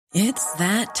It's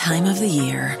that time of the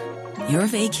year. Your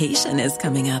vacation is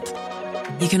coming up.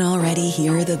 You can already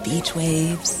hear the beach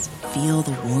waves, feel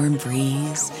the warm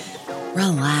breeze,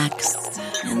 relax,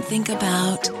 and think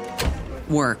about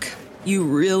work. You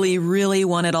really, really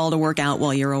want it all to work out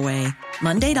while you're away.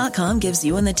 Monday.com gives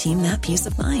you and the team that peace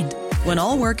of mind. When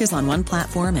all work is on one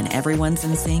platform and everyone's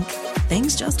in sync,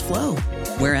 things just flow.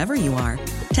 Wherever you are,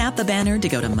 tap the banner to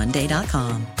go to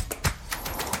Monday.com.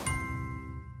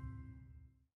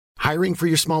 Hiring for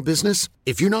your small business?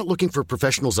 If you're not looking for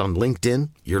professionals on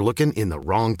LinkedIn, you're looking in the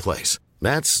wrong place.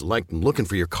 That's like looking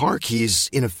for your car keys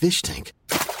in a fish tank.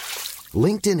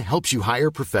 LinkedIn helps you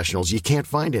hire professionals you can't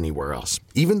find anywhere else,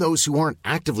 even those who aren't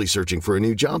actively searching for a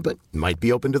new job but might be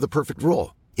open to the perfect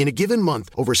role. In a given month,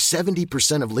 over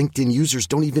 70% of LinkedIn users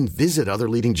don't even visit other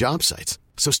leading job sites.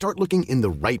 So start looking in the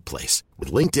right place.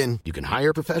 With LinkedIn, you can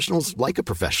hire professionals like a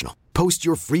professional. Post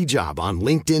your free job on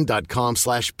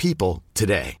linkedin.com/people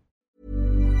today.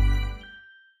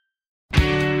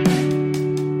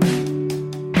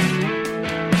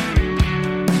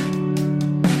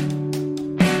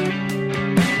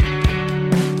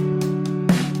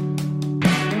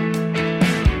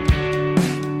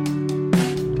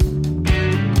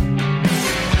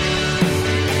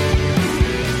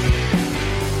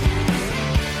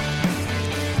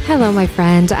 Hello, my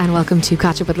friend, and welcome to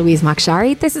Catch Up with Louise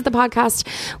McSharry. This is the podcast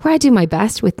where I do my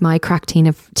best with my crack team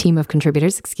of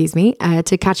contributors,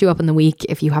 to catch you up in the week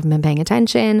if you haven't been paying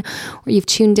attention or you've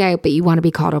tuned out but you want to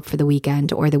be caught up for the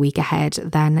weekend or the week ahead,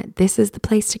 then this is the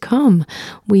place to come.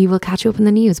 We will catch you up in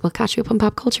the news, we'll catch you up on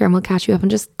pop culture, and we'll catch you up on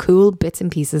just cool bits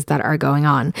and pieces that are going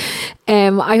on.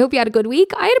 I hope you had a good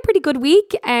week. I had a pretty good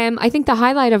week. I think the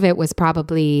highlight of it was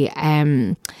probably...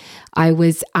 I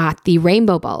was at the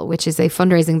Rainbow Ball, which is a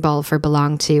fundraising ball for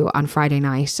Belong To on Friday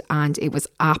night, and it was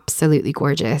absolutely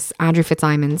gorgeous. Andrew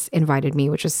Fitzsimons invited me,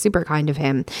 which was super kind of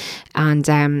him.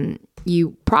 And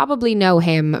you probably know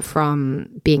him from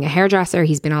being a hairdresser.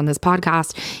 He's been on this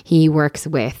podcast. He works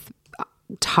with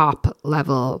top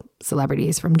level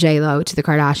celebrities from J-Lo to the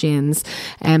Kardashians.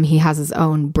 He has his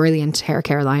own brilliant hair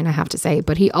care line, I have to say,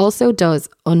 but he also does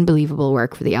unbelievable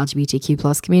work for the LGBTQ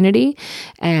plus community.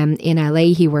 In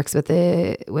LA, he works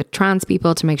with trans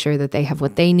people to make sure that they have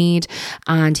what they need,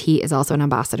 and he is also an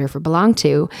ambassador for Belong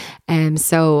To.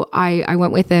 So I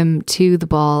went with him to the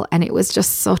ball, and it was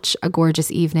just such a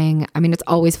gorgeous evening. I mean, it's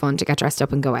always fun to get dressed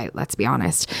up and go out, let's be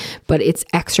honest, but it's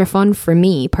extra fun for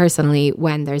me personally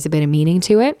when there's a bit of meaning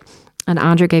to it. And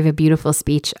Andrew gave a beautiful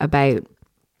speech about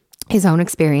his own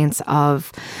experience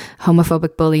of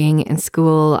homophobic bullying in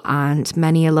school and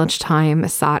many a lunchtime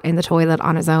sat in the toilet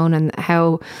on his own, and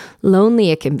how lonely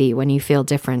it can be when you feel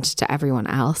different to everyone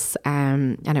else.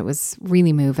 And it was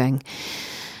really moving.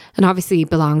 And obviously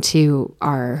Belong To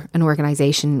are an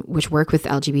organisation which work with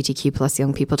LGBTQ plus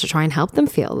young people to try and help them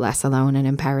feel less alone and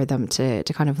empower them to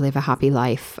kind of live a happy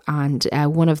life. And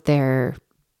one of their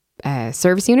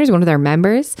service users, one of their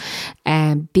members,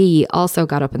 B, also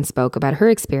got up and spoke about her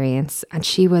experience, and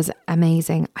she was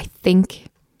amazing. I think,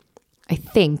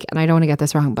 and I don't want to get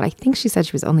this wrong, but I think she said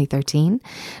she was only 13.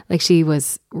 Like, she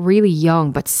was really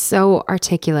young, but so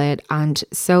articulate and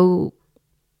so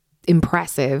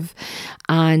impressive,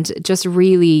 and just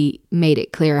really made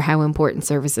it clear how important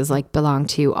services like Belong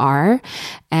To are.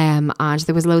 And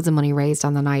there was loads of money raised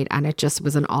on the night, and it just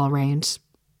was an all-round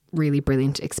really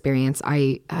brilliant experience.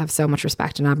 I have so much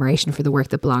respect and admiration for the work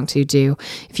that Belong To do.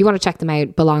 If you want to check them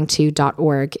out,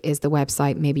 belongto.org is the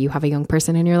website. Maybe you have a young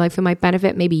person in your life who might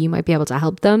benefit. Maybe you might be able to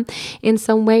help them in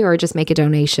some way, or just make a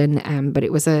donation. But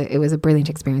it was a brilliant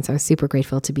experience. I was super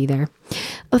grateful to be there.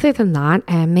 Other than that,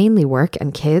 mainly work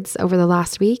and kids over the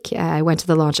last week. I went to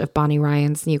the launch of Bonnie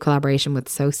Ryan's new collaboration with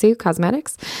Sosu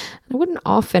Cosmetics. I wouldn't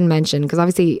often mention, because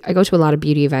obviously I go to a lot of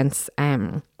beauty events,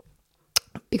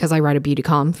 because I write a beauty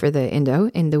column for the Indo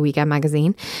in the Weekend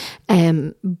magazine.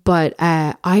 But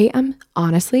I am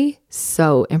honestly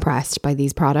so impressed by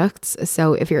these products.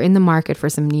 So if you're in the market for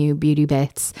some new beauty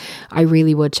bits, I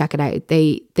really would check it out.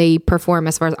 They perform,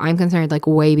 as far as I'm concerned, like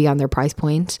way beyond their price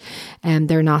point, and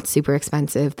they're not super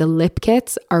expensive. The lip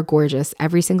kits are gorgeous.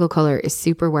 Every single color is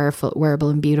super wearable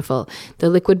and beautiful. The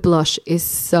liquid blush is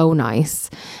so nice.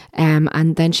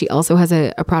 And then she also has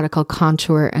a product called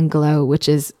Contour and Glow, which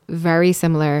is very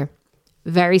similar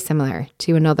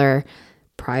to another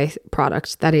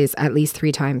product that is at least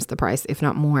 3 times the price, if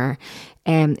not more.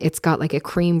 It's got like a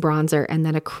cream bronzer and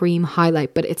then a cream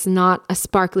highlight, but it's not a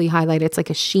sparkly highlight. It's like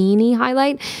a sheeny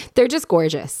highlight. They're just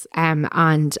gorgeous. And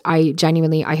I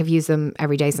have used them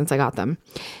every day since I got them.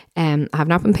 I have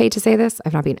not been paid to say this.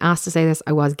 I've not been asked to say this.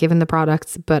 I was given the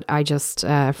products, but I just,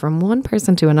 from one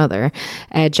person to another,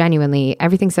 genuinely,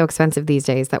 everything's so expensive these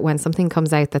days that when something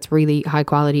comes out that's really high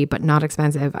quality, but not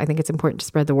expensive, I think it's important to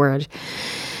spread the word.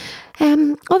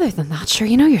 Other than that, sure,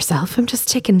 you know yourself, I'm just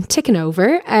ticking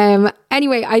over.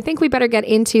 Anyway, I think we better get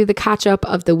into the catch up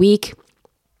of the week.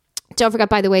 Don't forget,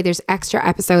 by the way, there's extra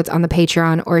episodes on the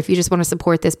Patreon, or if you just want to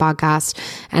support this podcast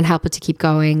and help it to keep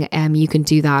going, you can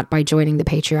do that by joining the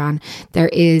Patreon. There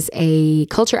is a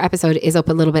culture episode is up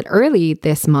a little bit early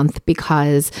this month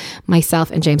because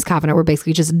myself and James Kavanagh were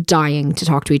basically just dying to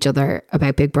talk to each other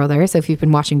about Big Brother. So if you've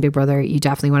been watching Big Brother, you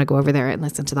definitely want to go over there and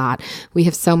listen to that. We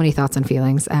have so many thoughts and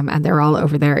feelings, and they're all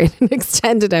over there in an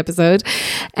extended episode.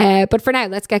 But for now,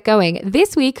 let's get going.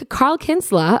 This week, Carl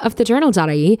Kinsella of the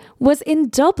Journal.ie was in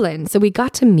Dublin. So we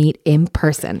got to meet in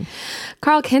person.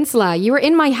 Carl Kinsella, you were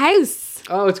in my house.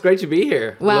 Oh, it's great to be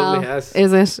here. Well, lovely house.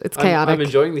 Is it? It's chaotic. I'm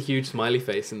enjoying the huge smiley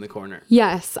face in the corner.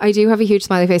 Yes, I do have a huge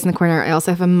smiley face in the corner. I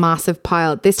also have a massive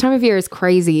pile. This time of year is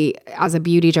crazy as a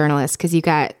beauty journalist because you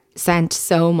get sent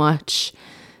so much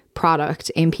product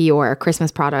in PR,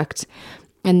 Christmas product.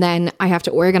 And then I have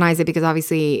to organize it because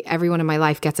obviously everyone in my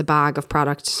life gets a bag of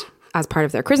product as part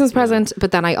of their Christmas present,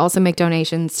 but then I also make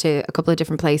donations to a couple of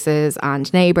different places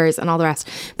and neighbours and all the rest.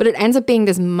 But it ends up being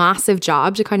this massive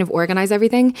job to kind of organise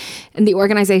everything. And the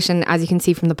organisation, as you can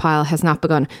see from the pile, has not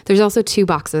begun. There's also 2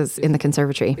 boxes in the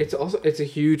conservatory. It's a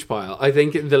huge pile. I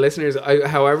think the listeners,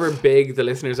 however big the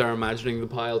listeners are imagining the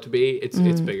pile to be, it's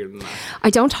bigger than that. I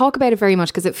don't talk about it very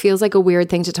much because it feels like a weird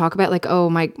thing to talk about, like, oh,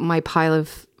 my pile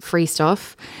of free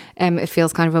stuff. It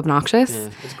feels kind of obnoxious. Yeah.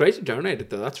 It's great to donate it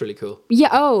though. That's really cool. Yeah.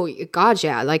 Oh God.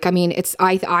 Yeah. Like, I mean,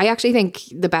 I actually think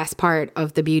the best part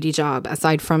of the beauty job,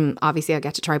 aside from obviously I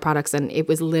get to try products, and it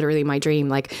was literally my dream.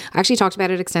 Like, I actually talked about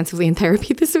it extensively in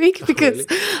therapy this week because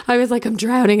I was like, I'm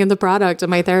drowning in the product. And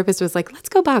my therapist was like, let's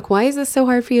go back. Why is this so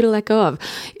hard for you to let go of?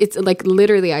 It's like,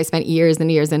 literally I spent years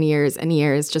and years and years and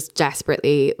years just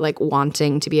desperately like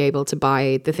wanting to be able to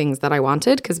buy the things that I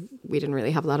wanted because we didn't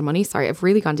really have a lot of money. Sorry, I've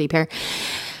really gone deep here.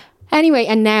 Anyway,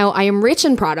 and now I am rich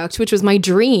in product, which was my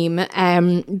dream.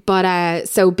 But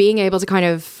so being able to kind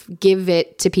of give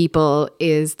it to people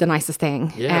is the nicest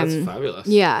thing. Yeah, that's fabulous.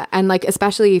 Yeah. And like,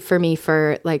 especially for me,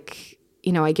 for like,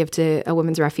 you know, I give to a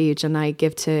women's refuge and I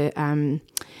give to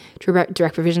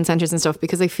direct provision centres and stuff,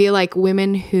 because I feel like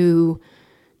women who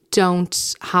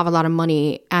don't have a lot of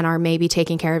money and are maybe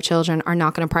taking care of children are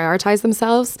not going to prioritize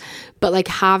themselves. But like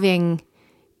having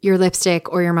your lipstick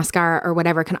or your mascara or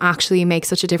whatever can actually make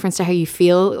such a difference to how you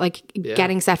feel, like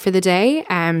getting set for the day.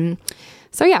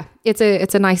 So yeah, it's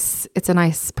a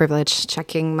nice privilege,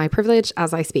 checking my privilege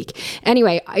as I speak.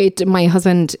 Anyway, my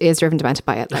husband is driven demented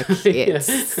by it. Like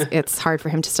it's hard for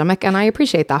him to stomach, and I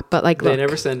appreciate that. But like, they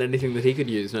never send anything that he could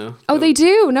use, no? Oh, they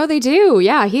do. No, they do.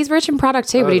 Yeah, he's rich in product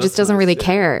too, but he just doesn't really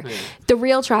care. Yeah. The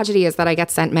real tragedy is that I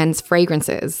get sent men's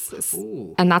fragrances.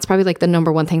 Ooh. And that's probably like the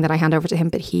number one thing that I hand over to him,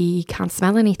 but he can't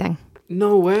smell anything.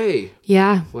 No way.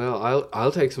 Yeah. Well,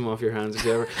 I'll take some off your hands if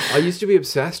you ever. I used to be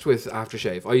obsessed with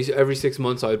aftershave. Every 6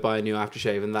 months I would buy a new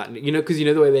aftershave, and that, you know, because you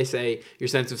know the way they say your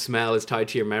sense of smell is tied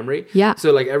to your memory. Yeah.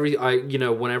 So like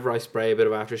whenever I spray a bit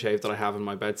of aftershave that I have in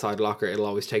my bedside locker, it'll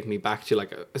always take me back to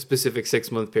like a specific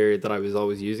 6 month period that I was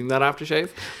always using that aftershave.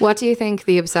 What do you think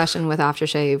the obsession with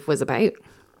aftershave was about?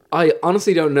 I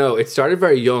honestly don't know. It started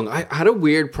very young. I had a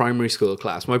weird primary school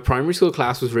class. My primary school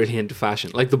class was really into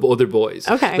fashion, like the other boys.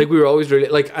 Okay. Like we were always really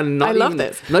like, and not. I love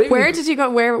this. Where did you go?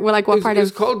 Where? Like what part of? It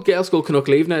was called Gael School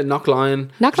Knockleavena,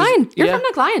 Knocklion. Knocklion. You're from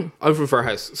Knocklion. I'm from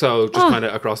Fairhouse, so just kind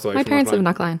of across the way. My from parents live in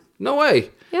Knocklion. No way.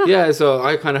 Yeah, so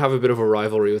I kind of have a bit of a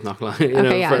rivalry with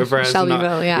Knocklion. For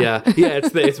Shelbyville, yeah,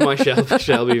 it's my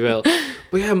Shelbyville.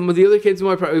 But yeah, the other kids in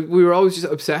my we were always just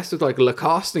obsessed with like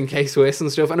Lacoste and K-Swiss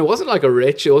and stuff, and it wasn't like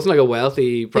it wasn't like a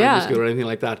wealthy primary school or anything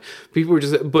like that. People were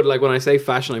just, but like when I say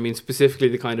fashion, I mean specifically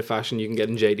the kind of fashion you can get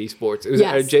in JD Sports. It was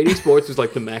JD Sports was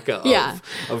like the mecca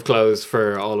of clothes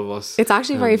for all of us. It's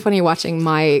actually very funny watching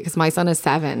because my son is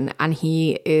 7 and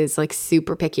he is like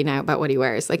super picky now about what he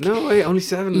wears. Like, no way, only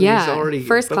 7. And he's already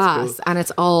first class, cool. And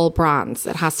it's all brands.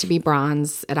 It has to be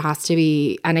brands. It has to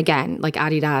be, and again, like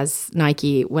Adidas,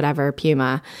 Nike, whatever,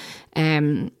 Puma.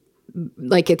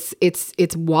 like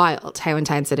it's wild how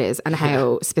intense it is and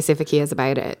how specific he is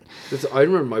about it. I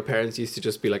remember my parents used to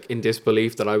just be like in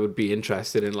disbelief that I would be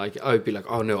interested in, like, I'd be like,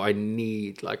 oh no, I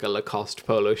need like a Lacoste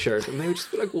polo shirt, and they would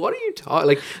just be like, what are you talking,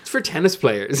 like, it's for tennis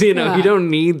players, you know. You don't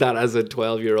need that as a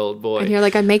 12-year-old boy. And you're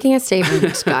like, I'm making a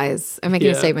statement, guys. I'm making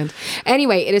a statement.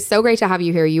 Anyway, it is so great to have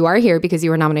you here. You are here because you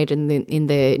were nominated in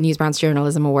the Newsbrands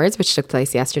Journalism Awards, which took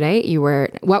place yesterday. You were,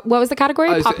 what was the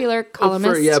category? Popular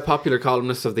columnist? Popular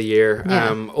columnist of the year.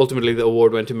 Ultimately, the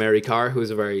award went to Mary Carr, who was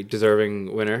a very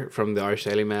deserving winner from the Irish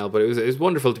Daily Mail. But it was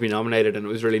wonderful to be nominated, and it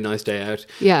was a really nice day out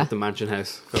at the Mansion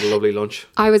House. Got a lovely lunch.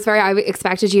 I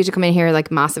expected you to come in here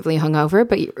like massively hungover,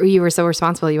 but you were so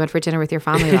responsible. You went for dinner with your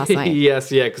family last night. Yes,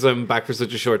 because I'm back for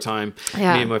such a short time. Me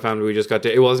and my family, we just got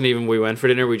to, it wasn't even we went for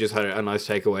dinner, we just had a nice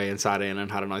takeaway and sat in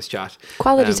and had a nice chat.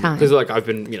 Quality time. Because like I've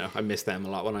been, I miss them a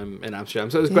lot when I'm in Amsterdam.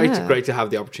 So it was great to have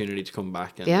the opportunity to come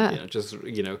back and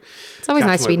it's always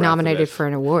nice to be nominated for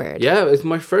an award. Yeah, it's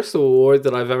my first award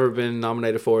that I've ever been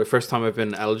nominated for. First time I've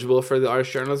been eligible for the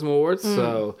Irish Journalism Awards.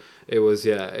 So it was,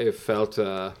 it felt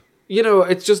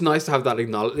it's just nice to have that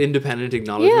independent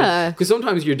acknowledgement. Yeah. Because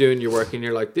sometimes you're doing your work and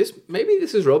you're like, maybe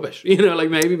this is rubbish. Like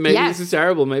maybe this is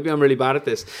terrible. Maybe I'm really bad at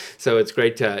this. So it's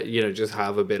great to, just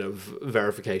have a bit of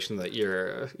verification that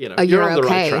you're on the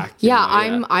right track.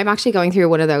 I'm actually going through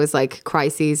one of those like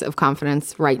crises of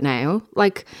confidence right now.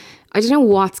 Like, I don't know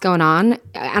what's going on.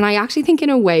 And I actually think in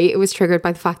a way it was triggered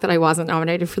by the fact that I wasn't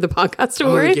nominated for the podcast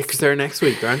awards. Oh, yeah, because they're next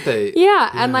week, aren't they? Yeah.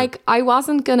 And like, I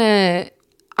wasn't gonna...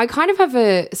 I kind of have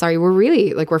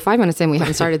we're 5 minutes in, we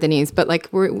haven't started the news, but like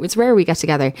it's rare we get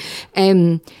together.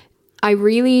 I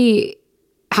really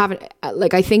haven't,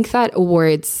 like, I think that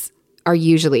awards are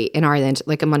usually in Ireland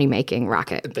like a money-making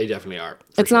racket. They definitely are.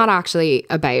 It's not actually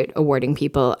about awarding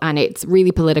people, and it's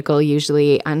really political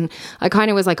usually. And I kind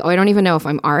of was like, I don't even know if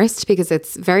I'm arsed, because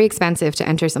it's very expensive to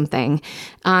enter something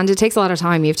and it takes a lot of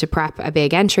time. You have to prep a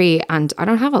big entry, and I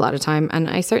don't have a lot of time, and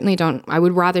I certainly don't. I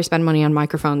would rather spend money on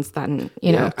microphones than,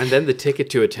 you know. And then the ticket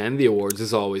to attend the awards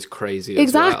is always crazy.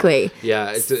 Exactly. Well.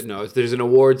 Yeah. There's an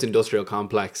awards industrial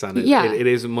complex, and it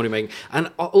is money-making.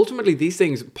 And ultimately these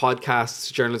things,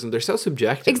 podcasts, journalism, they're so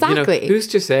subjective. Exactly. Who's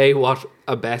to say what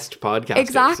a best podcast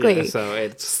exactly is?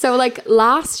 So like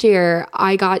last year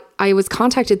I was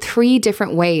contacted 3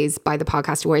 different ways by the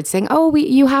podcast awards saying,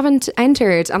 you haven't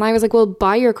entered, and I was like, well,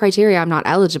 by your criteria I'm not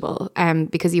eligible,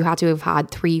 because you had to have had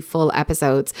 3 full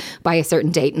episodes by a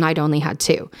certain date, and I'd only had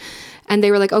 2. And they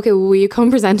were like, okay, well, will you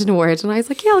come present an award? And I was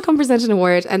like, yeah, I'll come present an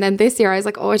award. And then this year I was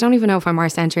like, I don't even know if I'm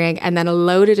arse entering. And then a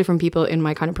load of different people in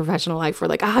my kind of professional life were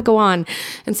like, go on.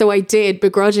 And so I did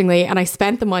begrudgingly, and I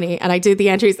spent the money and I did the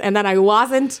entries, and then I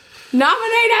wasn't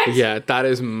nominated. Yeah, that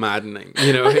is maddening.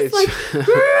 I was like,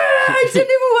 I didn't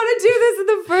even want to do this in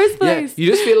the first place. Yeah,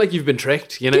 you just feel like you've been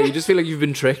tricked, you just feel like you've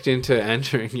been tricked into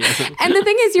entering. And the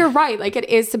thing is, you're right, like it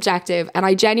is subjective, and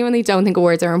I genuinely don't think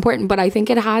awards are important, but I think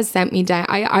it has sent me down.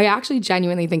 I actually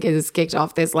genuinely think it has kicked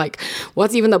off this like,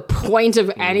 what's even the point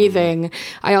of anything?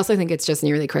 I also think it's just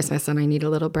nearly Christmas and I need a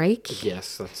little break.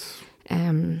 Yes, that's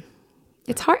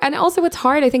it's hard. And also it's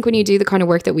hard, I think, when you do the kind of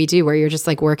work that we do, where you're just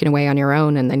like working away on your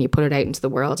own, and then you put it out into the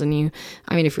world, and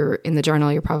if you're in the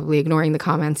journal, you're probably ignoring the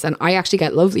comments, and I actually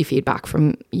get lovely feedback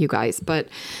from you guys, but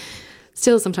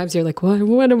still sometimes you're like, what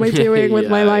am I doing with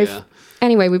my life? Yeah.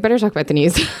 Anyway, we better talk about the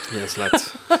news. Yes, let's.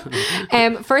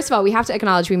 First of all, we have to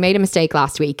acknowledge we made a mistake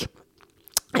last week.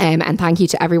 And thank you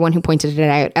to everyone who pointed it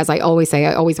out. As I always say,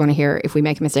 I always want to hear if we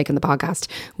make a mistake in the podcast.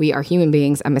 We are human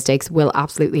beings and mistakes will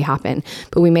absolutely happen.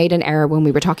 But we made an error when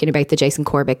we were talking about the Jason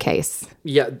Corbett case.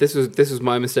 Yeah, this was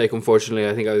my mistake, unfortunately.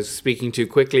 I think I was speaking too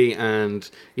quickly, and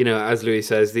as Louis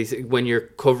says, when you're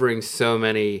covering so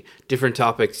many different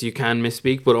topics, you can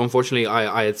misspeak. But unfortunately,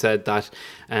 I had said that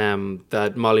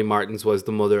that Molly Martins was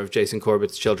the mother of Jason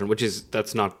Corbett's children,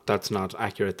 that's not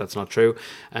accurate. That's not true.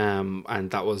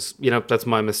 And that was that's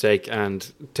my mistake.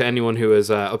 And to anyone who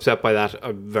is upset by that,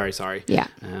 I'm very sorry. Yeah.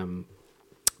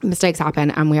 Mistakes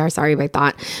happen, and we are sorry about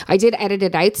that. I did edit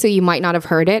it out, so you might not have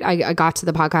heard it. I got to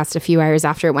the podcast a few hours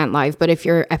after it went live, but if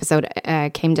your episode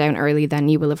came down early, then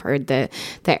you will have heard the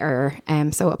error.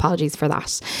 So apologies for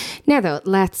that. Now though,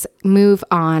 let's move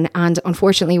on. And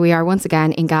unfortunately, we are once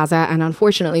again in Gaza, and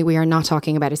unfortunately, we are not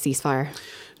talking about a ceasefire.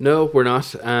 No, we're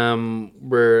not.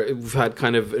 We've had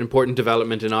kind of important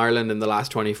development in Ireland in the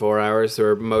last 24 hours. There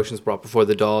were motions brought before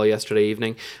the Dáil yesterday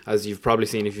evening. As you've probably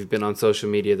seen if you've been on social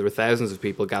media, there were thousands of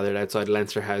people gathered outside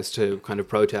Leinster House to kind of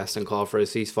protest and call for a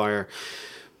ceasefire.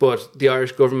 But the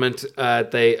Irish government,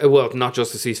 not just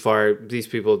the ceasefire, these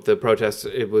people, the protests,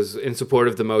 it was in support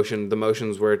of the motion. The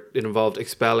motions it involved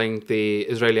expelling the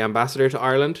Israeli ambassador to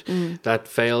Ireland. That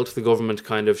failed. The government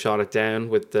kind of shot it down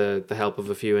with the help of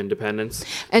a few independents.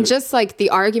 And just like the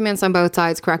arguments on both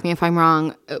sides, correct me if I'm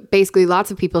wrong, basically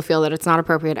lots of people feel that it's not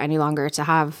appropriate any longer to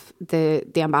have the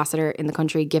ambassador in the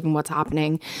country given what's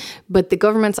happening. But the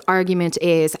government's argument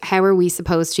is, how are we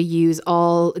supposed to use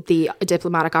all the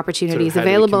diplomatic opportunities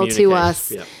available to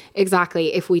us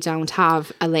exactly if we don't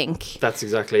have a link? That's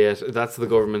exactly it. That's the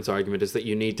government's argument, is that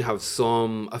you need to have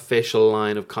some official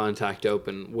line of contact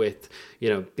open with,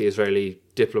 the Israeli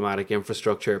diplomatic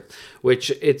infrastructure,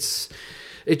 which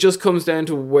it just comes down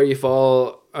to where you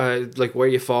fall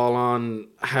on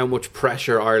how much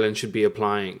pressure Ireland should be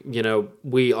applying.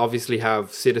 We obviously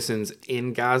have citizens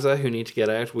in Gaza who need to get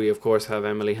out. We, of course, have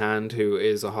Emily Hand, who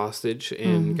is a hostage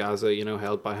in Gaza,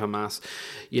 held by Hamas.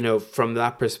 From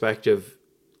that perspective,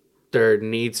 there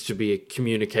needs to be a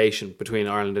communication between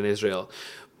Ireland and Israel.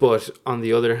 But on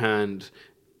the other hand,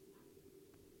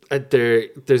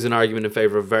 there's an argument in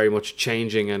favour of very much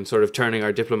changing and sort of turning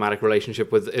our diplomatic relationship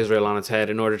with Israel on its head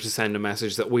in order to send a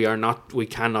message that we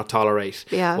cannot tolerate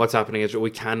what's happening in Israel.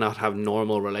 We cannot have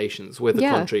normal relations with a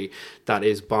country that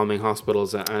is bombing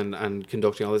hospitals and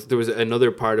conducting all this. There was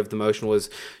another part of the motion was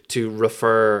to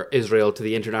refer Israel to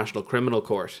the International Criminal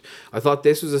Court. I thought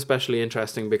this was especially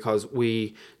interesting because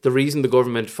the reason the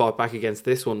government fought back against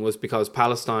this one was because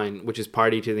Palestine, which is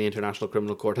party to the International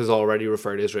Criminal Court, has already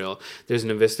referred Israel. There's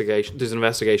an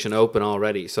investigation open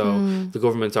already. So the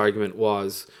government's argument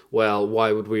was, well,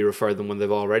 why would we refer them when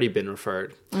they've already been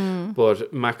referred?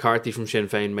 But McCarthy from Sinn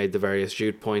Féin made the very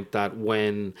astute point that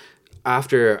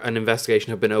after an investigation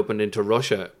had been opened into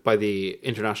Russia by the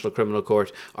International Criminal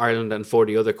Court, Ireland and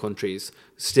 40 other countries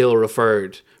still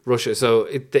referred Russia. So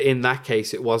in that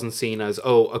case, it wasn't seen as,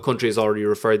 a country has already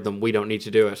referred them, we don't need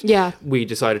to do it. Yeah. We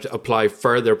decided to apply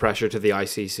further pressure to the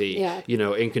ICC,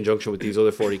 in conjunction with these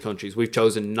other 40 countries. We've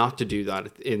chosen not to do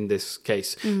that in this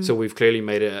case. So we've clearly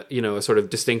made a sort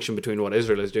of distinction between what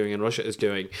Israel is doing and Russia is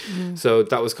doing. So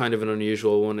that was kind of an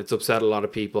unusual one. It's upset a lot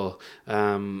of people.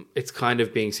 It's kind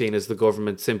of being seen as the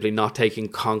government simply not taking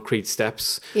concrete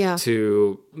steps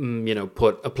to,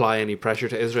 apply any pressure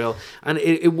to Israel. And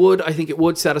I think it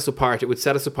would set us apart. It would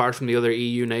set us apart from the other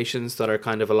EU nations that are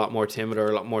kind of a lot more timid or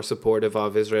a lot more supportive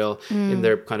of Israel in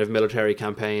their kind of military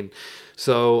campaign.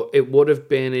 So it would have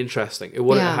been interesting. It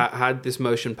would have had this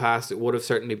motion passed. It would have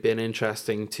certainly been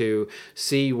interesting to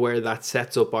see where that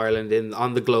sets up Ireland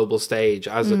on the global stage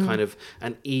as a kind of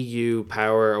an EU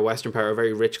power, a Western power, a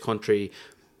very rich country,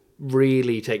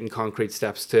 really taking concrete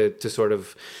steps to sort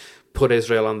of put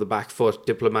Israel on the back foot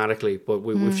diplomatically, but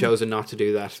we've chosen not to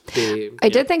do that. I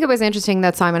did think it was interesting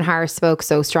that Simon Harris spoke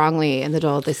so strongly in the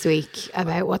Dáil this week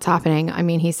about what's happening. I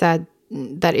mean, he said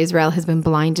that Israel has been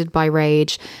blinded by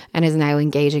rage and is now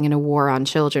engaging in a war on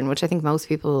children, which I think most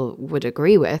people would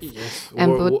agree with. Yes, I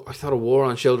thought a war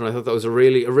on children, I thought that was a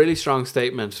really strong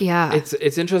statement. Yeah.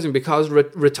 It's interesting because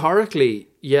rhetorically,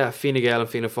 Fine Gael and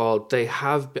Fianna Fáil, they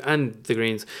have, and the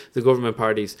Greens, the government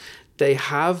parties, they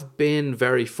have been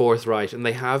very forthright, and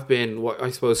they have been, what I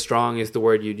suppose strong is the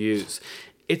word you'd use.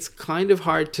 It's kind of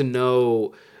hard to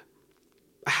know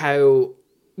how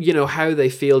they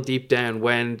feel deep down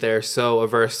when they're so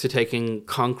averse to taking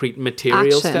concrete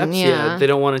material steps. Yeah, they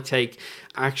don't want to take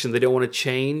action. They don't want to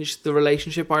change the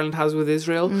relationship Ireland has with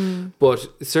Israel. But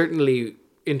certainly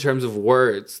in terms of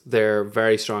words, they're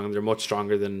very strong, and they're much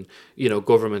stronger than,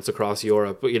 governments across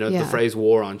Europe. But, the phrase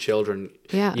war on children,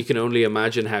 you can only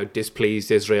imagine how displeased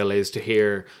Israel is to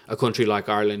hear a country like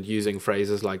Ireland using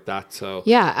phrases like that. So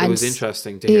it was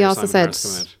interesting to hear he also Simon said, Harris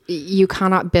come out. You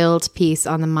cannot build peace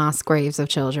on the mass graves of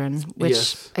children,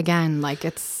 which again,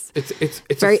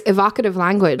 it's very evocative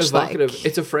language.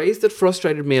 It's a phrase that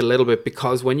frustrated me a little bit,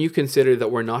 because when you consider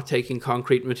that we're not taking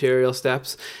concrete material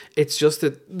steps, it's just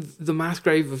that the mass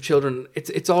grave of children,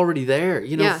 it's already there.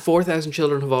 4,000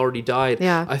 children have already died.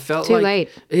 I felt too late.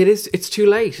 It's too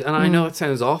late. And I know it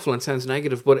sounds awful and sounds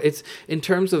negative, but it's in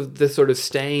terms of the sort of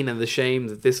stain and the shame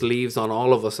that this leaves on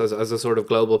all of us as a sort of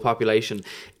global population,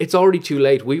 it's already too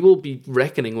late. We will be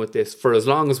reckoning with this for as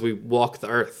long as we walk the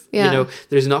earth.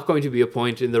 There's not going to be a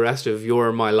point in the rest of your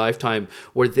or my lifetime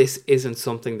where this isn't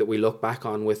something that we look back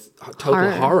on with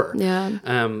total horror.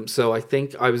 So I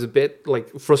think I was a bit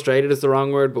frustrated is the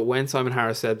wrong word, but when Simon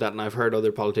Harris said that, and I've heard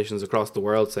other politicians across the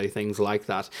world say things like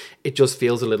that, it just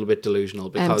feels a little bit delusional,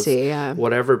 because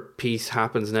whatever peace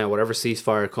happens now, whatever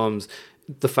ceasefire comes,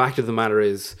 the fact of the matter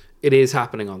is it is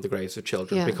happening on the graves of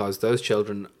children, because those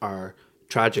children are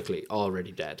tragically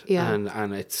already dead. Yeah.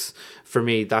 And it's, for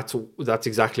me, that's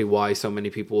exactly why so many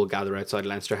people will gather outside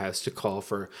Leinster House to call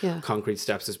for concrete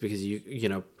steps, is because you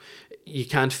know, you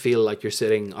can't feel like you're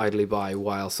sitting idly by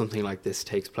while something like this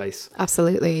takes place.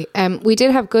 Absolutely. We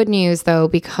did have good news though,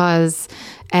 because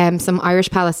some Irish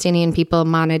Palestinian people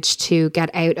managed to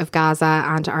get out of Gaza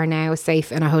and are now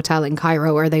safe in a hotel in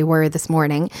Cairo, or they were this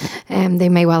morning. They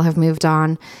may well have moved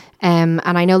on. And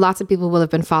I know lots of people will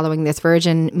have been following this.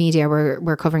 Virgin Media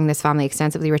were covering this family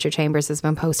extensively. Richard Chambers has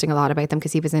been posting a lot about them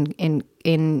because he was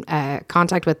in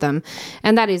contact with them.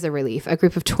 And that is a relief. A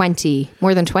group of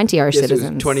more than 20 Irish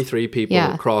citizens. 23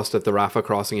 people crossed at the Rafah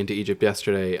crossing into Egypt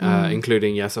yesterday,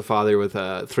 including, a father with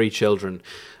 3 children.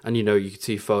 And, you know, you could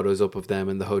see photos up of them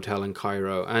in the hotel in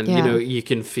Cairo. And, you know, you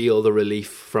can feel the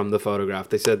relief from the photograph.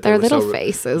 They said their little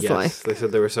faces. Yes, they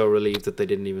said they were so relieved that they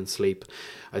didn't even sleep.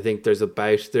 I think there's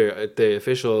the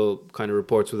official kind of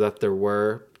reports were that there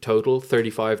were total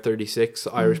 36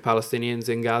 Irish Palestinians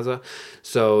in Gaza.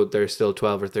 So there's still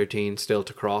 12 or 13 still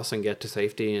to cross and get to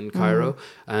safety in Cairo.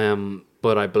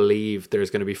 But I believe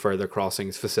there's going to be further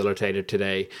crossings facilitated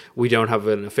today. We don't have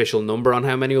an official number on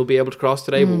how many will be able to cross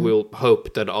today, but we'll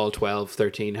hope that all 12,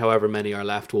 13, however many are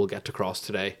left, will get to cross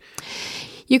today.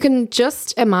 You can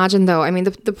just imagine though, I mean,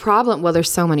 the problem, well,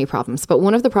 there's so many problems, but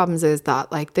one of the problems is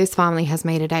that like this family has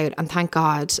made it out, and thank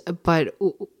God, but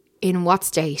in what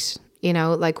state? You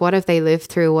know, like what have they lived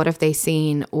through? What have they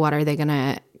seen? What are they going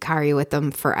to carry with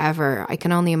them forever? I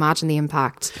can only imagine the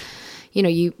impact. You know,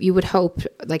 you would hope,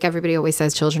 like everybody always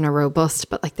says, children are robust,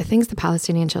 but like the things the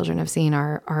Palestinian children have seen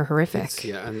are horrific.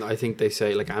 And I think they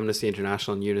say, like Amnesty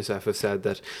International and UNICEF have said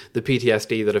that the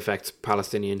PTSD that affects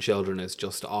Palestinian children is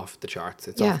just off the charts.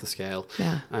 It's off the scale.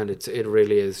 And it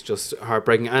really is just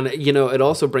heartbreaking. And, you know, it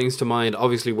also brings to mind,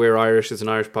 obviously we're Irish, it's an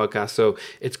Irish podcast, so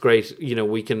it's great, you know,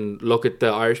 we can look at the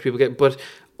Irish people but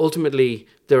ultimately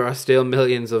there are still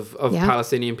millions of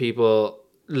Palestinian people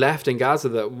left in Gaza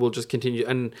that will just continue,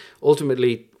 and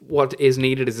ultimately what is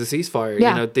needed is a ceasefire.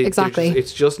 You know, exactly.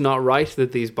 It's just not right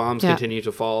that these bombs continue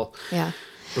to fall.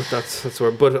 But that's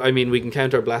where. But I mean, we can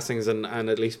count our blessings and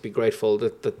at least be grateful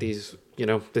that these, you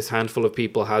know, this handful of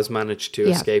people has managed to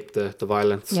escape the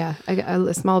violence. Yeah,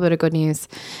 a small bit of good news.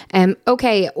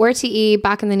 Okay, RTE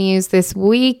back in the news this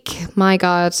week. My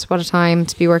God, what a time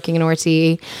to be working in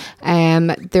RTE.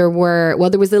 There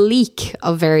was a leak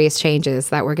of various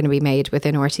changes that were going to be made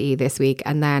within RTE this week,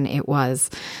 and then it was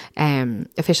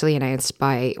officially announced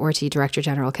by RTE Director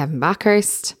General Kevin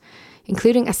Backhurst,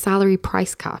 including a salary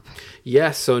price cap.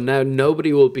 Yes, so now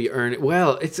nobody will be earning...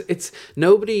 Well, it's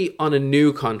nobody on a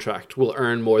new contract will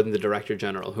earn more than the Director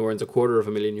General, who earns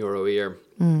 €250,000 a year.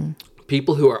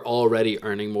 People who are already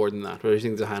earning more than that, but I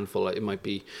think there's a handful. It might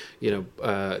be, you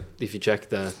know, if you check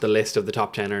the list of the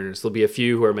top 10 earners, there'll be a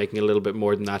few who are making a little bit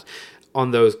more than that.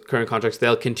 On those current contracts,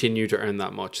 they'll continue to earn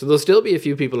that much. So there'll still be a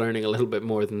few people earning a little bit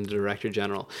more than the Director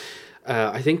General.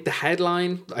 I think the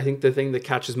headline, I think the thing that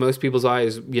catches most people's eye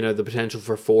is, you know, the potential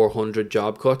for 400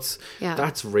 job cuts.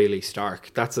 That's really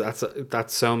stark.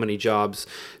 That's so many jobs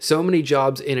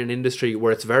in an industry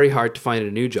where it's very hard to find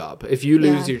a new job. If you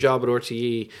lose your job at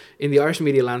RTE, in the Irish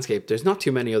media landscape, there's not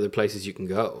too many other places you can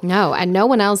go. No, and no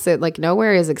one else, like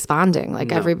nowhere is expanding.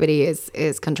 Like everybody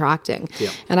is contracting.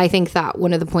 And I think that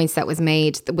one of the points that was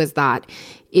made was that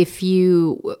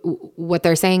what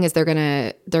they're saying is they're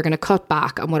gonna cut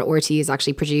back on what RTE is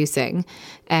actually producing,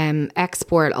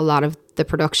 export a lot of the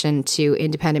production to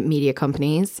independent media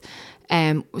companies.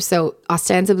 So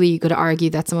ostensibly you could argue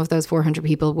that some of those 400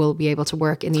 people will be able to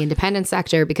work in the independent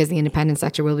sector because the independent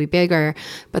sector will be bigger,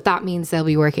 but that means they'll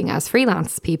be working as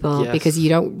freelance people because you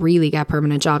don't really get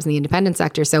permanent jobs in the independent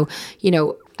sector. So, you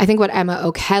know, I think what Emma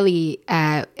O'Kelly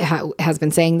has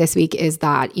been saying this week is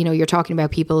that, you know, you're talking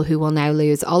about people who will now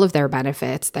lose all of their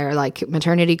benefits, their like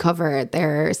maternity cover,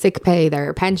 their sick pay,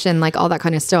 their pension, like all that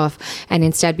kind of stuff, and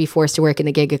instead be forced to work in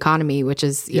the gig economy, which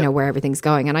is, you know, where everything's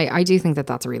going. And I do think that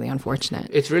that's really unfortunate.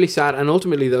 It's really sad. And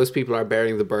ultimately those people are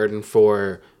bearing the burden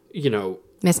for, you know,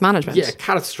 mismanagement. Yeah,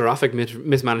 catastrophic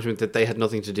mismanagement that they had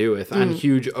nothing to do with, and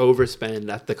huge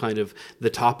overspend at the kind of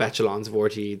the top echelons of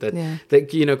RTE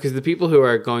that you know, because the people who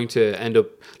are going to end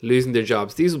up losing their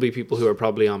jobs, these will be people who are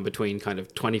probably on between kind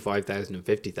of 25,000 and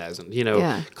 50,000, you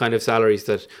know, kind of salaries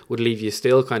that would leave you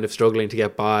still kind of struggling to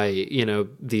get by, you know,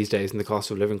 these days in the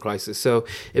cost of living crisis. So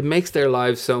it makes their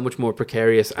lives so much more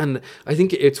precarious. And I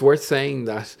think it's worth saying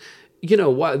that you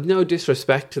know what, no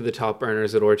disrespect to the top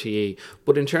earners at RTE,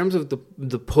 but in terms of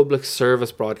the public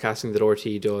service broadcasting that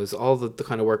RTE does, all the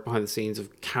kind of work behind the scenes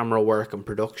of camera work and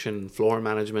production, floor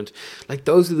management, like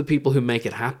those are the people who make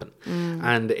it happen.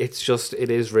 And it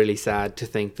is really sad to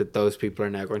think that those people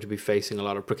are now going to be facing a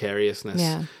lot of precariousness.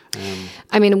 Yeah.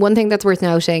 I mean, one thing that's worth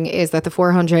noting is that the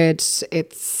 400,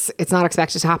 it's not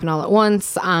expected to happen all at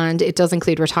once, and it does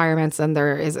include retirements, and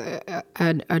there is a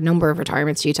number of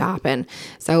retirements due to happen.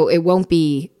 So it won't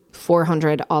be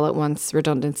 400 all at once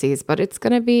redundancies, but it's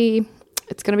going to be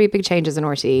big changes in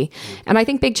RTE. And I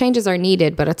think big changes are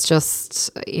needed, but it's just,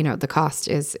 you know, the cost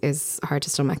is hard to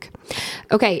stomach.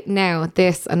 Okay, now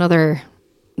another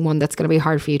one that's going to be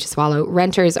hard for you to swallow.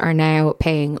 Renters are now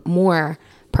paying more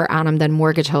per annum than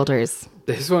mortgage holders.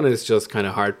 This one is just kind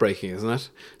of heartbreaking, isn't it?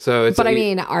 So it's. But I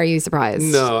mean, are you surprised?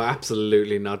 No,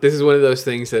 absolutely not. This is one of those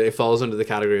things that it falls under the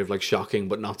category of like shocking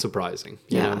but not surprising.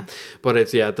 You know? But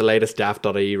it's the latest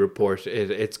daft.ie report.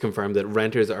 It's confirmed that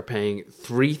renters are paying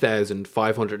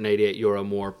 €3,588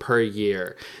 more per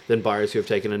year than buyers who have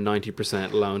taken a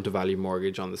 90% loan to value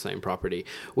mortgage on the same property.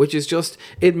 Which is just,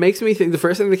 it makes me think, the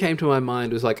first thing that came to my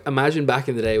mind was like, imagine back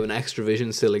in the day when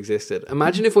Extravision still existed.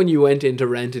 Imagine if when you went in to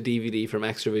rent a DVD from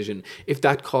Extravision, if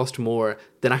that cost more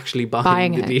than actually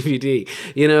buying the DVD.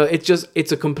 You know,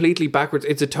 it's a completely backwards,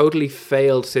 it's a totally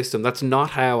failed system. That's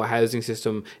not how a housing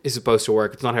system is supposed to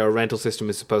work. It's not how a rental system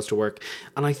is supposed to work.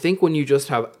 And I think when you just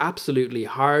have absolutely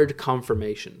hard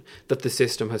confirmation that the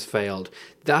system has failed,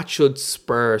 that should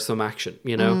spur some action,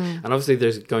 you know? And obviously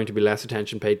there's going to be less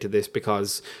attention paid to this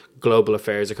because global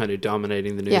affairs are kind of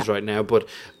dominating the news right now. But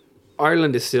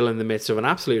Ireland is still in the midst of an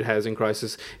absolute housing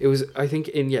crisis. It was, I think,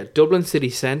 in Dublin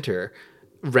city centre,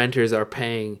 renters are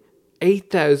paying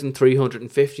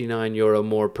 €8,359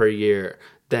 more per year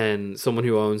than someone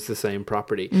who owns the same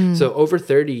property. So over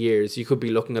 30 years, you could be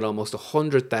looking at almost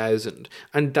 100,000,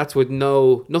 and that's with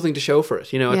nothing to show for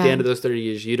it. You know, at the end of those 30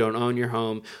 years, you don't own your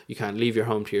home, you can't leave your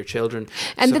home to your children.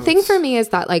 And the thing for me is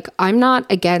that, like, I'm not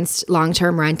against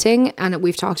long-term renting, and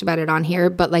we've talked about it on here,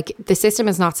 but like the system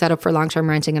is not set up for long-term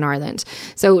renting in Ireland.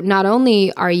 So not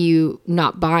only are you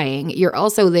not buying, you're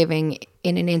also living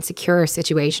in an insecure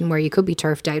situation where you could be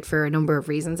turfed out for a number of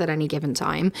reasons at any given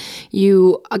time.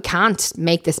 You can't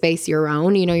make the space your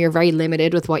own. You know, you're very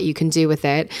limited with what you can do with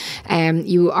it.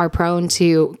 You are prone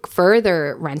to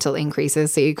further rental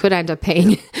increases. So you could end up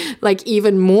paying like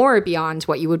even more beyond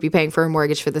what you would be paying for a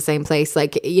mortgage for the same place.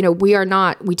 Like, you know, we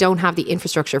don't have the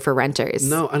infrastructure for renters.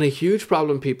 No, and a huge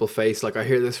problem people face, like I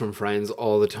hear this from friends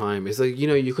all the time, is like, you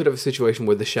know, you could have a situation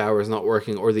where the shower is not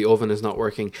working or the oven is not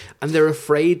working, and they're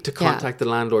afraid to contact the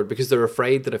landlord because they're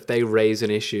afraid that if they raise an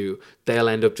issue, they'll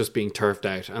end up just being turfed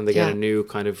out, and they get a new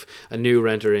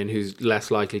renter in who's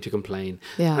less likely to complain.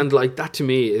 And like that to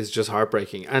me is just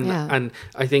heartbreaking. And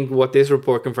I think what this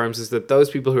report confirms is that those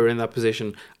people who are in that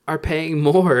position are paying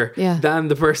more than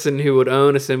the person who would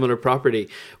own a similar property,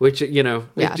 which, you know,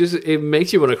 it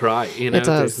makes you want to cry, you know.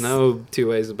 There's no two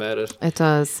ways about it. It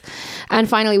does. And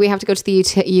finally, we have to go to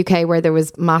the UK, where there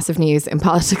was massive news in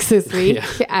politics this week.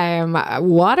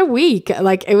 What a week.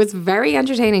 Like, it was very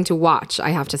entertaining to watch, I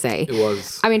have to say. It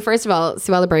was. I mean, first of all,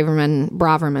 Suella Braverman,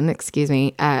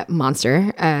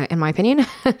 monster, in my opinion,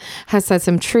 has said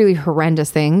some truly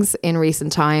horrendous things in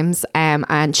recent times,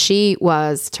 and she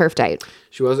was turfed out.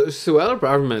 She was. Suella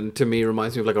Braverman, to me,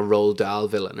 reminds me of like a Roald Dahl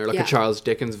villain or like a Charles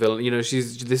Dickens villain. You know,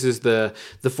 this is the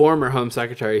former Home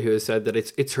Secretary who has said that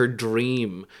it's her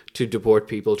dream to deport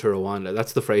people to Rwanda.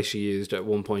 That's the phrase she used at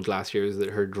one point last year, is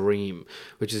that her dream,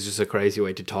 which is just a crazy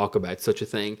way to talk about such a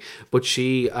thing. But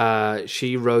she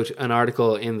wrote an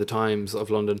article in the Times of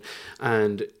London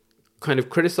and kind of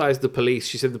criticized the police.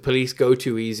 She said the police go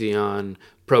too easy on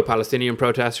pro-Palestinian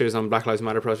protesters, on Black Lives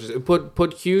Matter protesters.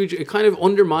 It kind of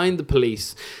undermined the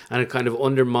police, and it kind of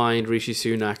undermined Rishi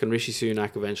Sunak, and Rishi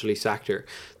Sunak eventually sacked her.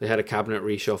 They had a cabinet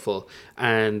reshuffle,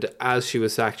 and as she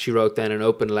was sacked, she wrote then an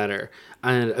open letter,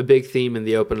 and a big theme in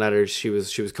the open letter, she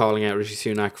was calling out Rishi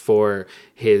Sunak for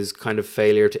his kind of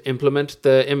failure to implement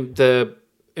the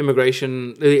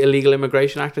Illegal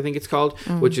Immigration Act, I think it's called,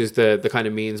 which is the kind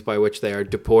of means by which they are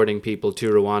deporting people to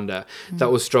Rwanda.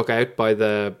 That was struck out by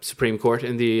the Supreme Court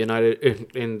in the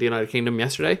United Kingdom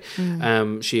yesterday.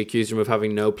 She accused him of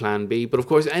having no plan B. But of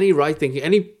course, any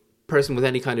person with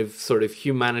any kind of sort of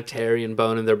humanitarian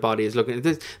bone in their body is looking at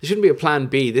this. There shouldn't be a plan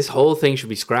B. This whole thing should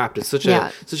be scrapped. It's such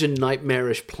a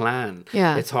nightmarish plan.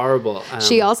 It's horrible.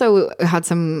 She also had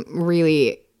some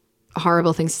really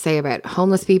horrible things to say about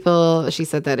homeless people. She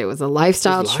said that it was a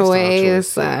lifestyle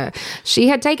choice. She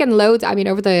had taken loads. I mean,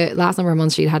 over the last number of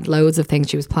months, she'd had loads of things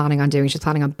she was planning on doing. She was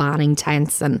planning on banning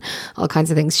tents and all kinds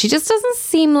of things. She just doesn't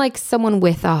seem like someone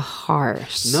with a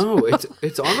heart. No,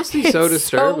 it's honestly so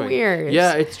disturbing. So weird.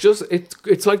 Yeah,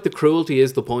 it's like the cruelty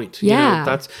is the point.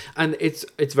 Yeah,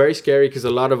 it's very scary because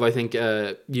a lot of, I think,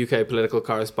 UK political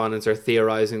correspondents are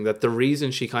theorizing that the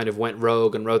reason she kind of went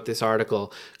rogue and wrote this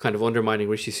article, kind of undermining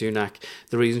Rishi Sunak,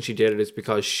 the reason she did it is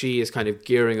because she is kind of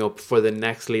gearing up for the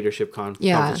next leadership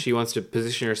conference. She wants to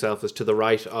position herself as to the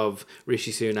right of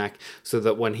Rishi Sunak, so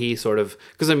that when he sort of,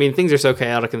 because I mean things are so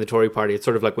chaotic in the Tory party, it's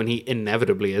sort of like when he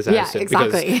inevitably is ousted. Yeah,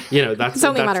 exactly. Because, that's it's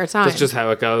only a matter of time. That's just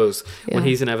how it goes. When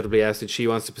he's inevitably ousted, she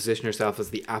wants to position herself as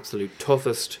the absolute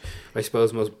toughest, I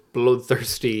suppose, most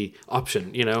bloodthirsty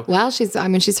option. Well, she's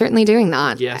certainly doing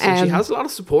that. Yes, and she has a lot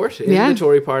of support in the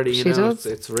Tory party. She does.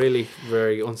 It's really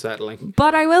very unsettling.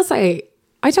 But I will say,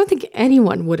 I don't think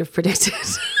anyone would have predicted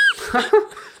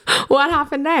what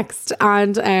happened next.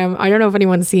 And I don't know if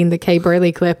anyone's seen the Kay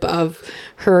Burley clip of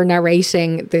her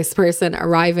narrating this person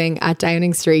arriving at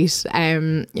Downing Street.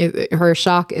 Her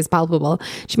shock is palpable.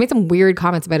 She made some weird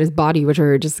comments about his body, which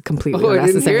are just completely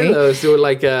unnecessary. I didn't hear those. They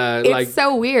were it's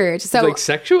so weird. So like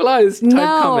sexualized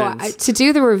type comments. To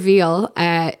do the reveal,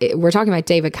 we're talking about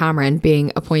David Cameron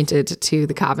being appointed to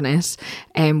the cabinet,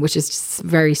 which is just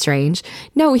very strange.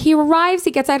 No, he arrives,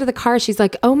 he gets out of the car. She's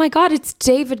like, "Oh my God, it's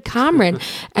David Cameron."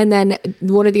 And then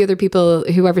one of the other people,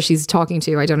 whoever she's talking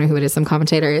to, I don't know who it is, some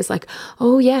commentator, is like,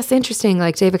 "Oh yes, interesting.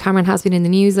 Like David Cameron has been in the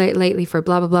news lately for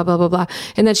blah, blah, blah, blah, blah, blah."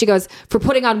 And then she goes, "For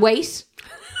putting on weight."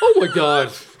 Oh my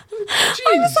God. Jeez.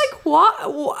 I was like, what?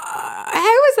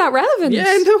 How is that relevant?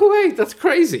 Yeah, no way. That's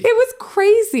crazy. It was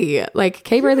crazy. Like,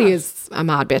 Kay Burley is a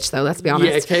mad bitch, though, let's be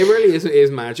honest. Yeah, Kay Burley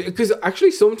is mad. Because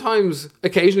actually,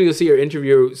 occasionally you'll see her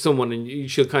interview someone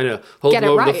and she'll kind of hold them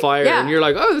over the fire and you're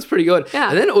like, "Oh, that's pretty good." Yeah.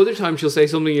 And then other times she'll say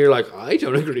something and you're like, "I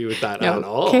don't agree with that at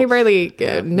all." Kay Burley,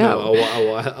 no.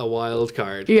 A wild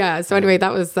card. Yeah, so anyway,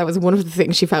 that was one of the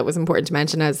things she felt was important to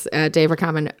mention as David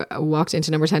Cameron walked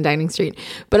into number 10 Downing Street.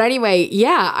 But anyway,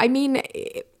 yeah, I mean,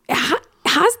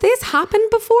 has this happened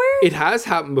before? It has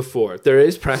happened before. There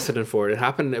is precedent for it. It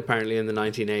happened apparently in the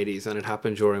 1980s and it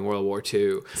happened during World War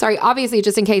II. Sorry, obviously,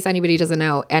 just in case anybody doesn't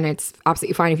know, and it's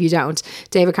absolutely fine if you don't,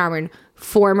 David Cameron,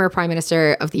 former Prime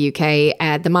Minister of the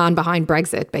UK, the man behind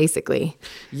Brexit, basically.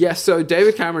 Yes, so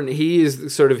David Cameron, he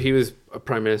was a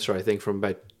Prime Minister, I think, from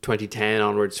about 2010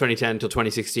 onwards, 2010 till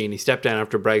 2016. He stepped down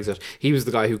after Brexit. He was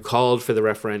the guy who called for the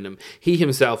referendum. He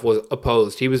himself was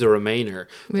opposed. He was a Remainer.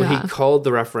 But he called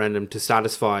the referendum to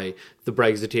satisfy the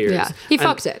Brexiteers. Yeah, he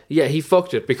fucked it. Yeah, he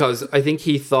fucked it because I think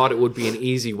he thought it would be an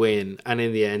easy win. And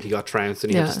in the end, he got trounced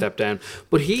and he had to step down.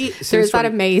 But there's that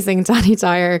amazing Danny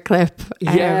Dyer clip.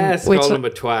 Yes, called him a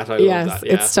twat. I love that.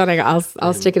 Yeah. It's stunning.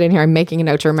 I'll stick it in here. I'm making a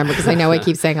note to remember because I know I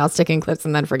keep saying I'll stick in clips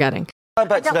and then forgetting. Going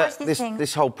back to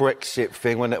this whole Brexit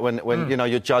thing, when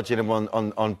you're judging them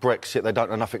on Brexit, they don't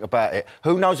know nothing about it.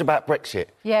 Who knows about Brexit?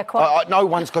 Yeah, quite. No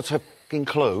one's got a fucking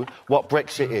clue what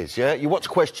Brexit is, yeah? You watch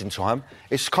Question Time,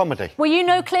 it's comedy. Were you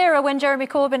no clearer when Jeremy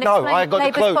Corbyn explained No, I got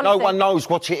Labour's the clue. policy? No one knows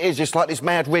what it is. It's like this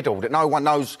mad riddle that no one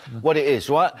knows what it is,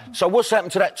 right? So what's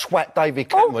happened to that twat David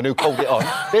Cameron who called it on?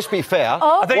 Let's be fair.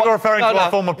 I think you're referring to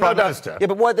our former Prime Minister. Yeah,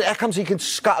 but how comes he can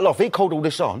scuttle off? He called all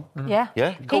this on. Yeah.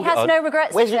 Yeah? He has no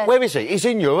regrets. Where is he? He's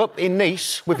in Europe, in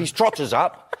Nice, with his trotters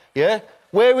up, yeah?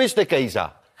 Where is the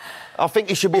geezer? I think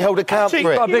he should be held accountable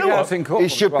for it. He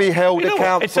should be held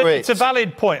accountable for it. It's a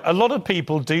valid point. A lot of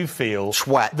people do feel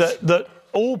that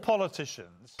all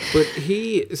politicians... But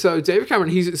David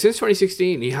Cameron, since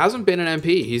 2016, he hasn't been an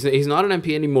MP. He's not an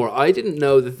MP anymore. I didn't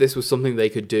know that this was something they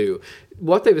could do.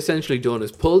 What they've essentially done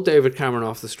is pulled David Cameron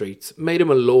off the streets, made him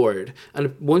a Lord,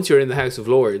 and once you're in the House of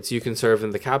Lords, you can serve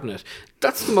in the cabinet.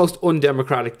 That's the most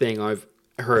undemocratic thing I've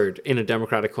heard in a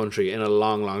democratic country in a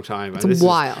long time. It's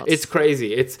wild. It's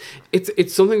crazy. It's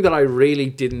something that I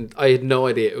had no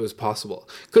idea it was possible.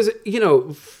 Because,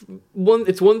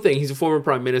 it's one thing, he's a former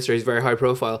Prime Minister, he's very high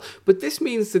profile, but this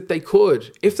means that they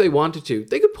could, if they wanted to,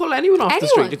 they could pull anyone off the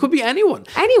street. It could be anyone.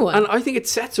 And I think it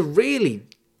sets a really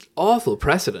awful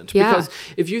precedent, because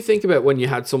if you think about when you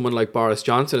had someone like Boris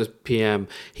Johnson as PM,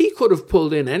 he could have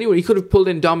pulled in anyone. He could have pulled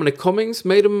in Dominic Cummings,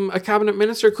 made him a cabinet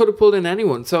minister, could have pulled in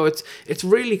anyone. So it's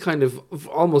really kind of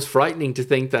almost frightening to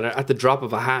think that at the drop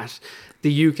of a hat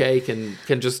the UK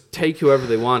can just take whoever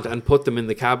they want and put them in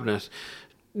the cabinet,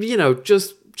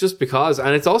 just because.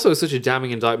 And it's also such a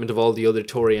damning indictment of all the other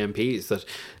Tory MPs that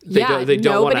they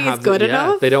don't want to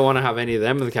have they don't want to have any of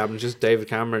them in the cabinet, just David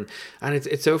Cameron. And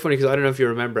it's so funny because I don't know if you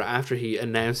remember, after he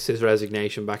announced his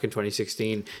resignation back in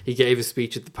 2016, he gave a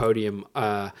speech at the podium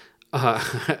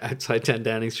outside 10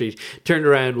 Downing Street, turned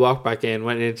around, walked back in,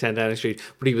 went into 10 Downing Street,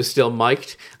 but he was still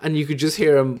mic'd, and you could just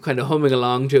hear him kind of humming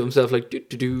along to himself, like,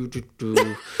 do.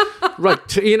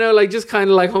 Right, you know, like just kind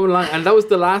of like humming along. And that was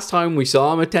the last time we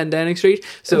saw him at 10 Downing Street.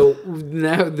 So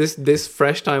now this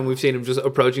fresh time we've seen him just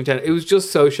approaching 10, it was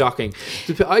just so shocking.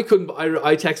 I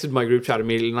texted my group chat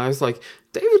immediately, and I was like,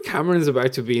 David Cameron is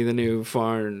about to be the new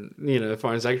foreign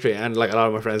secretary, and like a lot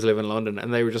of my friends live in London,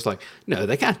 and they were just like, no,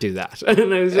 they can't do that.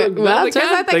 And I was like, well,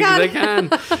 they can.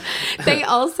 They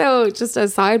also, just a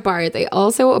sidebar, they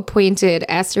also appointed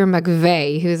Esther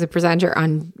McVeigh, who's a presenter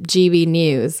on GB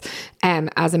News,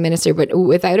 as a minister, but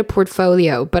without a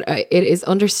portfolio. But it is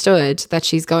understood that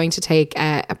she's going to take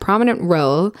a prominent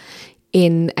role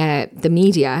in the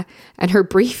media, and her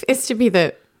brief is to be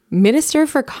the Minister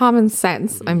for Common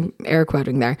Sense, I'm air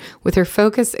quoting there, with her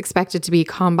focus expected to be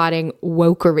combating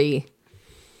wokery.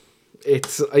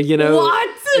 It's, what?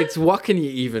 It's what can you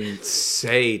even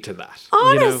say to that?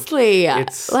 Honestly,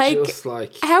 it's like, just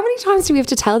like, how many times do we have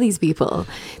to tell these people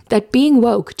that being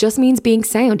woke just means being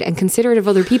sound and considerate of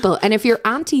other people? And if you're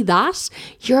anti that,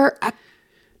 you're a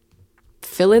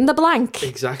fill in the blank.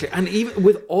 Exactly. And even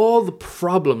with all the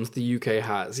problems the UK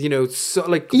has, so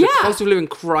like the cost of living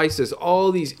crisis,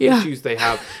 all these issues they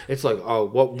have, it's like, oh,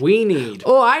 what we need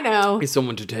I know is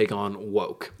someone to take on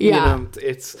woke. Yeah.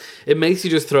 It makes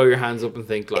you just throw your hands up and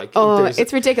think like,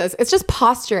 it's ridiculous. It's just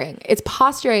posturing. It's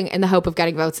posturing in the hope of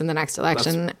getting votes in the next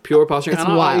election. That's pure posturing. It's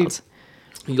wild.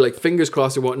 Like, fingers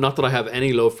crossed, not that I have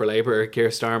any love for Labour or Keir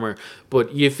Starmer,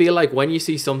 but you feel like when you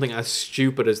see something as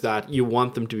stupid as that, you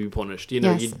want them to be punished.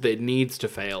 It needs to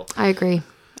fail. I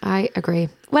agree.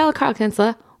 Well, Carl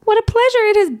Kinsella, what a pleasure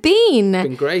it has been. It's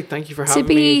been great. Thank you for having me.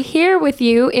 To be here with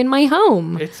you in my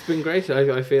home. It's been great.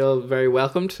 I feel very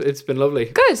welcomed. It's been lovely.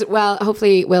 Good. Well,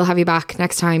 hopefully we'll have you back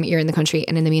next time you're in the country.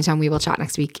 And in the meantime, we will chat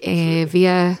next week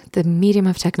via the medium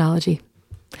of technology.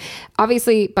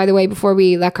 Obviously, by the way, before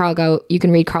we let Carl go, you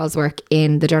can read Carl's work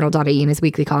in the journal.ie in his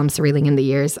weekly column, Surrealing in the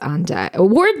Years, and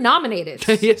award nominated.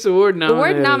 Yes, award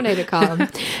nominated. Award nominated column.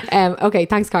 Okay,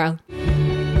 thanks, Carl.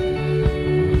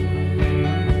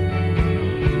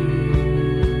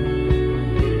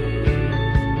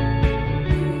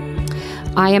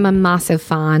 I am a massive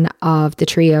fan of the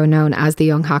trio known as the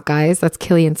Young Hot Guys. That's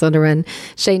Cillian Sunderman,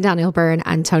 Shane Daniel Byrne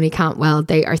and Tony Cantwell.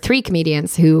 They are three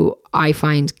comedians who I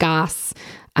find gas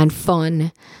and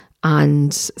fun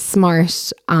and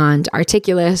smart and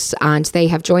articulate, and they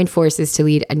have joined forces to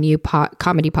lead a new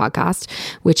comedy podcast,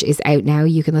 which is out now.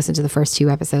 You can listen to the first 2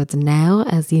 episodes now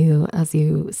as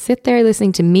you sit there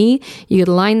listening to me. You could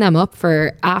line them up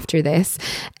for after this.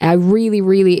 I really,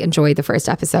 really enjoyed the first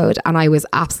episode, and I was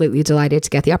absolutely delighted to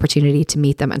get the opportunity to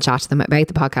meet them and chat to them about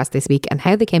the podcast this week and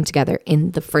how they came together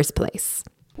in the first place.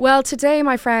 Well, today,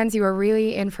 my friends, you are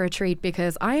really in for a treat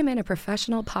because I am in a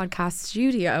professional podcast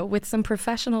studio with some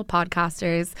professional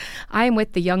podcasters. I am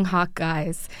with the Young Hot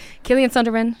Guys, Cillian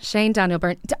Sunderman, Shane Daniel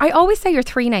Byrne. I always say your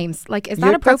 3 names. Like, is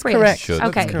that appropriate? That's correct.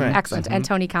 Okay, that's correct. Excellent. And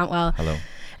Tony Cantwell. Hello.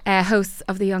 Hosts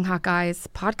of the Young Hot Guys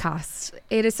podcast.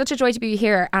 It is such a joy to be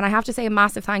here, and I have to say a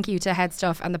massive thank you to Head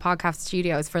Stuff and the podcast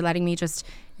studios for letting me just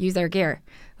use their gear.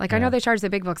 Like, I know they charge the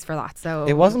big bucks for that, so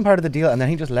it wasn't part of the deal, and then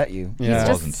he just let you. He's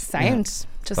just sound,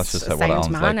 just a sound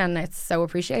man, and it's so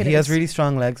appreciated. He has really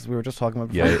strong legs. We were just talking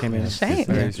about before he came in. His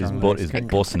butt is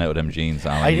busting out of them jeans.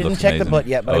 Alan. I didn't check the butt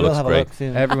yet, but I will have a look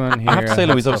soon. Everyone here. I have to say,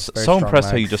 Louise, I was so impressed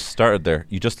how you just started there.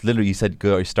 You just literally said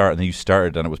go start, and then you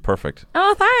started, and it was perfect.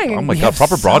 Oh, thanks. Oh my god,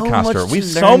 proper broadcaster. We've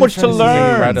so much to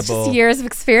learn. Incredible. Just years of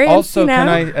experience. Also, can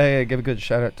I give a good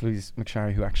shout out to Louise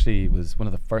McSharry, who actually was one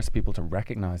of the first people to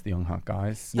recognise the Young Hot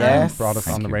Guys. Yes, brought us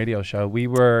on the radio show. We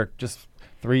were just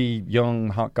 3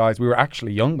 young hot guys. We were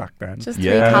actually young back then. Just 3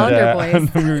 calendar boys.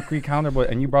 And we were 3 calendar boys.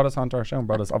 And you brought us onto our show and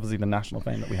brought us obviously the national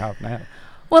fame that we have now.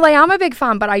 Well, I am a big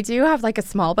fan, but I do have like a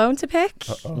small bone to pick.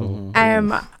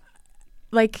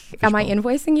 Am I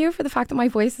invoicing you for the fact that my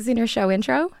voice is in your show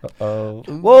intro?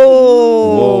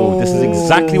 Whoa! This is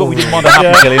exactly what we didn't want to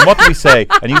happen, Cillian. What did we say?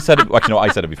 And you said it. Actually, no, I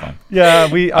said it'd be fine. Yeah,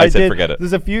 I said forget it.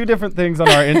 There's a few different things on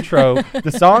our intro.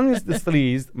 The song is the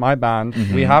Sleaze, my band.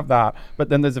 Mm-hmm. We have that, but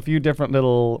then there's a few different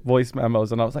little voice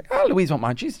memos, and I was like, Louise won't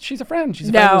mind. She's a friend. She's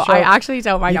a friend of the show. I actually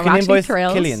don't mind. You I'm can actually invoice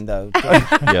thrilled. Cillian though.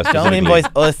 Yes, don't invoice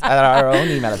us at our own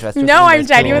email address. No, I'm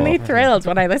genuinely thrilled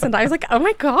when I listened. I was like, oh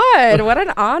my god, what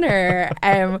an honor.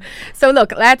 So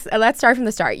look, let's start from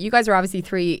the start. You guys are obviously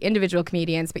 3 individual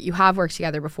comedians, but you have worked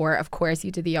together before. Of course,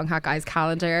 you did the Young Hot Guys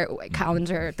calendar.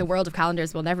 The world of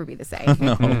calendars will never be the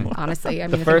same. Honestly, I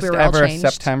mean, The first I think we were all ever changed.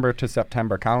 September to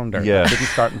September calendar. Yeah. Didn't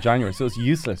start in January, so it's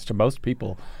useless to most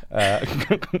people.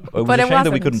 It was But a it shame that we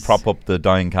wasn't. couldn't prop up the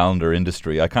dying calendar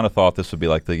industry. I kind of thought this would be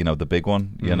like the big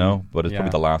one, you know, but it's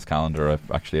probably the last calendar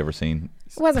I've actually ever seen.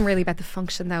 It wasn't really about the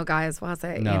function though, guys, was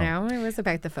it? No. You know, it was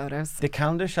about the photos. The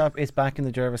calendar shop is back in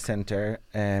the Jervis Centre,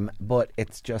 but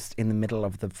it's just in the middle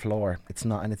of the floor. It's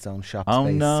not in its own shop Oh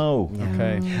space. no. Yeah.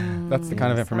 Okay, that's the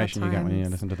kind of Sad information you get when you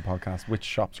times. listen to the podcast. Which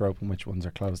shops are open, which ones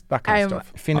are closed, that kind of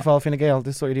stuff. Fianna Fáil, Fine Gael,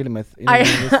 this is what you're dealing with. You know,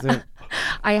 this is it.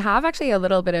 I have actually a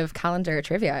little bit of calendar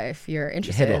trivia if you're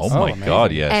interested. it. Oh my amazing.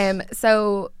 God, yes.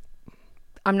 So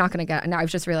I'm not going to get. Now I've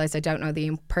just realised I don't know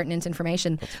the pertinent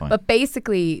information. That's fine. But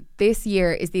basically, this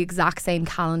year is the exact same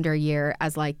calendar year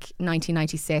as like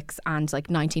 1996 and like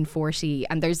 1940,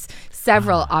 and there's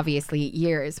several obviously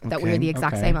years that we're the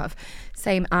exact same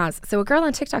as. So a girl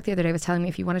on TikTok the other day was telling me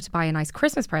if you wanted to buy a nice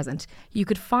Christmas present, you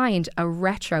could find a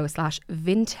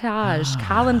retro/vintage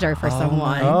calendar for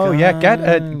someone. Oh yeah, get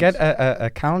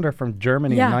a calendar from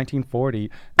Germany Yeah. in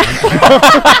 1940.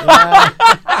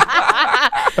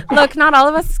 Look, not all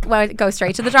of us go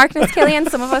straight to the darkness, Killian.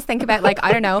 Some of us think about, like,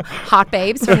 I don't know, Hot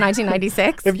Babes from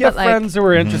 1996. If you have but, like, friends who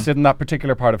are interested in that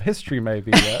particular part of history,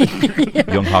 maybe.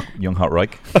 Yeah. Young Hot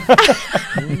Reich.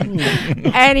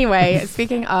 Anyway,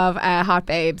 speaking of Hot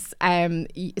Babes,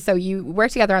 so you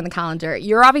work together on the calendar.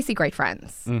 You're obviously great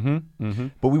friends.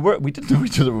 But we didn't know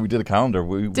each other when we did a calendar.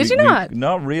 Did you not?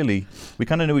 Not really. We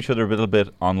kind of knew each other a little bit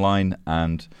online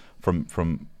and from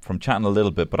chatting a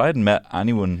little bit, but I hadn't met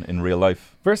anyone in real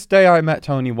life. First day I met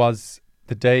Tony was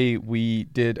the day we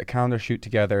did a calendar shoot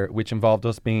together, which involved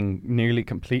us being nearly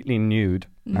completely nude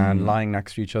and lying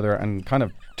next to each other and kind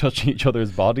of touching each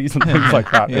other's bodies and things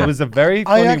like that. Yeah. It was a very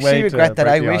funny I way actually to regret that.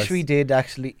 break I the wish ice. we did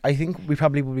actually. I think we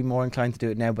probably would be more inclined to do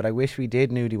it now, but I wish we did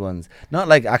nudie ones. Not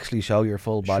like actually show your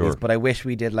full bodies, Sure. but I wish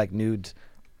we did like nude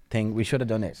thing. We should have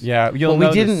done it. Yeah, you'll But we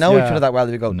notice, didn't know each yeah. other that well.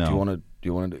 Did we go, No. do you want to?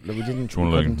 Like, we didn't.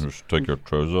 we couldn't. just take your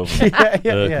trousers off? yeah.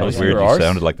 That was weird. Your You arse?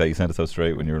 sounded like that. You sounded so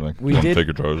straight when you were like, We "Don't did- take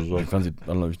your trousers off." Fancy, I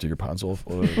don't know, take your pants off.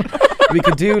 we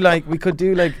could do like,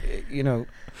 you know,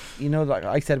 like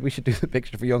I said, we should do the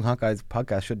picture for Young Hot Guys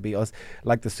podcast. Should be us,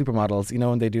 like the supermodels. You know,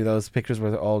 when they do those pictures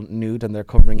where they're all nude and they're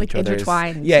covering Like each other's.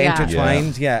 intertwined, Yeah, yeah.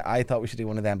 intertwined. Yeah, I thought we should do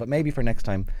one of them, but maybe for next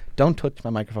time. Don't touch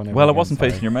my microphone. ever Well, it again, wasn't sorry.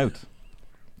 facing your mouth.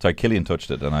 Sorry, Killian touched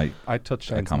it, and I touched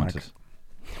Shane's commented. mic.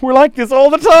 We're like this all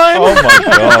the time. Oh my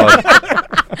God!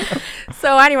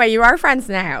 So anyway, you are friends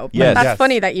now. But Yes. that's Yes.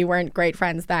 funny that you weren't great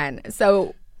friends then.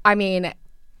 So, I mean,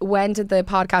 when did the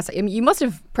podcast... I mean, you must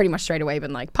have pretty much straight away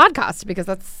been like, podcast, because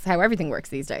that's how everything works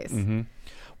these days.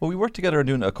 Well, we worked together and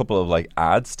doing a couple of like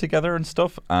ads together and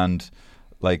stuff, and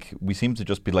like we seem to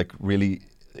just be like really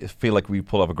feel like we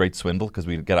pull off a great swindle because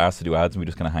we get asked to do ads and we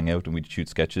just kind of hang out and we shoot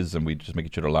sketches and we just make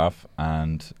each other laugh,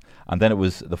 and then it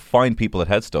was the fine people at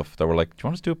Head Stuff that were like, "Do you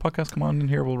want us to do a podcast? Come on in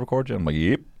here, we'll record you." I'm like,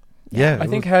 "Yep." Yeah, I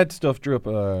think Head Stuff drew up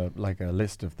a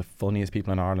list of the funniest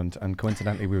people in Ireland, and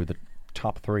coincidentally we were the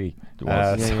top 3. It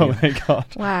was. So they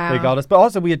got Wow. they got us. But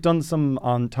also we had done some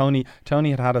on Tony.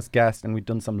 Tony had us guest, and we'd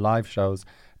done some live shows.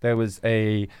 There was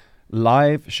a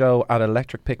live show at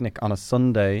Electric Picnic on a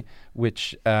Sunday,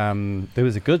 which there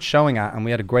was a good showing at, and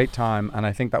we had a great time. And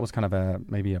I think that was kind of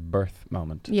maybe a birth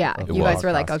moment. Yeah, of you the guys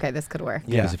were like, podcast. okay, this could work.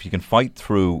 Yeah. Because if you can fight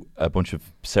through a bunch of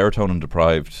serotonin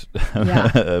deprived Yeah.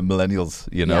 millennials,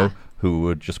 you know, Yeah. who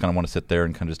would just kind of want to sit there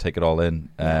and kind of just take it all in,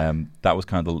 that was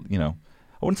kind of, you know,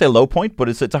 I wouldn't say a low point, but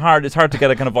it's hard to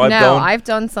get a kind of vibe No, going. I've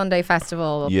done Sunday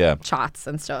Festival Yeah. chats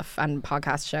and stuff and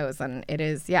podcast shows, and it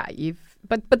is,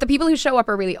 but the people who show up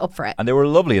are really up for it. And they were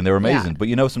lovely and they were amazing. Yeah. But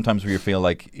you know, sometimes where you feel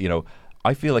like, you know,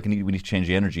 I feel like we need to change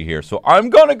the energy here. So I'm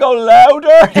going to go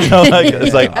louder. You know, like,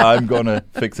 it's like, I'm going to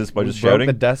fix this by We just broke shouting.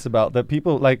 the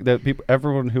decibel.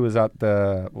 Everyone who was at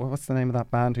what's the name of that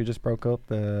band who just broke up?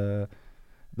 The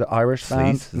Irish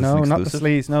band? Sleaze? Is this No, an not the exclusive?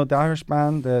 Sleaze. No, the Irish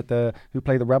band. The who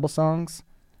play the rebel songs.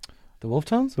 the Wolf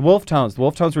Tones. The Wolf Tones. The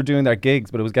Wolf Tones were doing their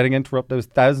gigs, but it was getting interrupted. There was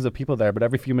thousands of people there, but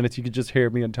every few minutes you could just hear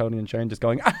me and Tony and Shane just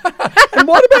going, and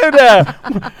what's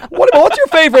your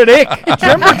favourite ick?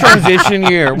 Remember transition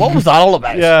year? What was that all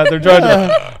about? Yeah, they're trying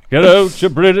to get out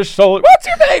your British soldier. What's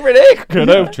your favourite ick? Get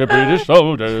out your British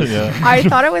soldiers. Yeah. I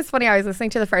thought it was funny. I was listening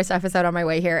to the first episode on my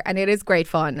way here, and it is great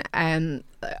fun.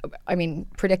 I mean,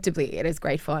 predictably, it is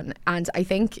great fun, and I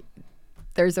think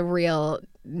there's a real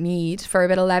need for a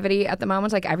bit of levity at the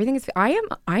moment. Like everything is, I don't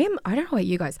know about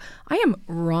you guys. I am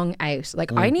wrung out.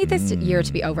 Like I need this year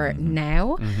to be over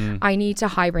now. I need to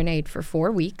hibernate for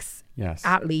 4 weeks. Yes.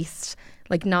 At least.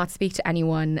 like not speak to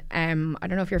anyone. I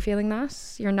don't know if you're feeling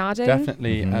that. You're nodding.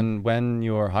 Definitely. And when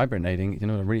you're hibernating, you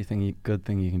know, the really good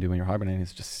thing you can do when you're hibernating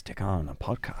is just stick on a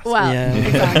podcast. Well,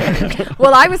 exactly.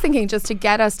 Well, I was thinking just to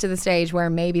get us to the stage where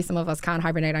maybe some of us can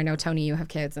hibernate. I know, Tony, you have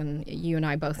kids, and you and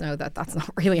I both know that that's not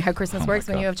really how Christmas works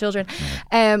when you have children.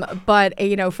 But,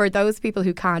 you know, for those people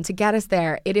who can, to get us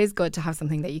there, it is good to have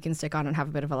something that you can stick on and have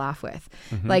a bit of a laugh with.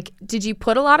 Like, did you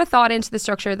put a lot of thought into the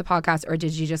structure of the podcast, or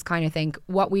did you just kind of think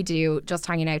what we do, just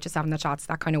hanging out, just having the chats,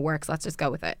 that kind of works, let's just go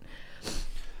with it?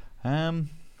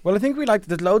 Well, I think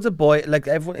there's loads of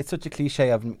everyone, it's such a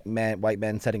cliche of white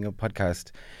men setting up a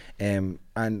podcast, and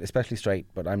especially straight,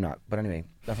 but I'm not. But anyway,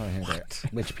 that's what I'm here about,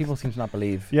 which people seem to not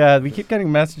believe. Yeah, we keep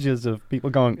getting messages of people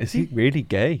going, is he really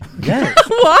gay? Yes.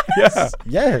 What? Yeah.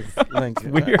 Yes. Like,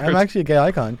 Weird. I'm actually a gay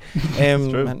icon.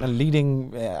 And a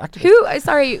leading activist. Who,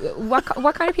 sorry, what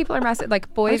kind of people are messaging?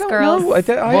 Like boys, girls,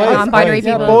 non-binary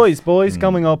people? Yeah, boys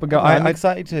coming up and go, I'm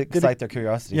excited to excite their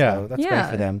curiosity. Yeah. So that's great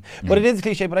for them. But it is a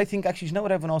cliche, but I think actually, you know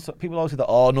what people always say that,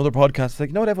 another podcast. It's like,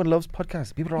 you know what, everyone loves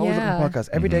podcasts. People are always looking for podcasts.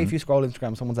 Every day if you scroll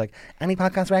Instagram, someone's like, any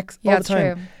podcast Rex? Yeah, all the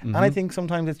time. true. And I think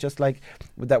sometimes it's just like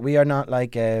that we are not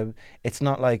like, it's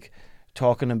not like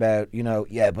talking about, you know,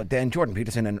 but then Jordan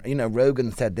Peterson and, you know,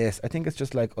 Rogan said this. I think it's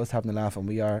just like us having a laugh, and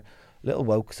we are little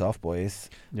woke soft boys.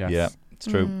 Yes. Yeah. It's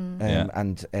true.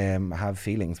 And have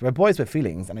feelings. We're boys with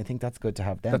feelings, and I think that's good to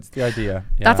have them. That's the idea.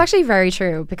 Yeah. That's actually very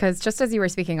true, because just as you were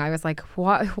speaking, I was like,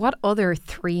 what other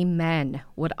three men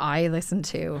would I listen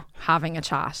to having a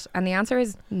chat? And the answer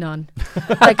is none.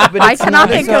 Like, I cannot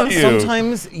think of.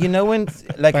 Sometimes, you know, when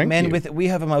like Thank men you. we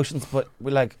have emotions, but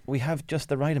we have just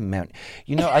the right amount.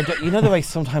 You know, you know the way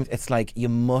sometimes it's like you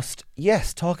must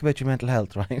talk about your mental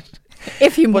health, right?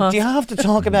 If you But must. do you have to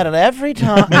talk about it every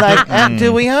time? Like,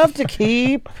 do we have to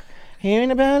keep hearing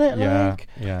about it? Yeah, Like,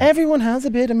 yeah. everyone has a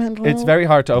bit of mental health. It's very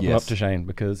hard to open Yes. up to Shane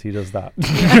because he does that.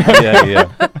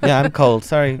 Yeah, I'm cold.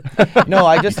 Sorry. No,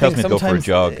 I just Tells think me to go for a sometimes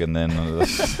jog, and then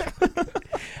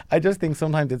I just think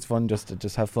sometimes it's fun just to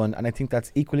have fun, and I think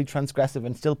that's equally transgressive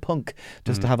and still punk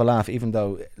just to have a laugh, even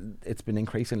though it's been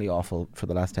increasingly awful for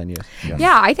the last 10 years.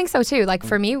 Yeah, I think so too. Like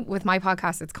for me with my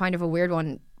podcast, it's kind of a weird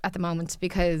one at the moment,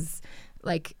 because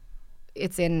like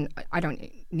I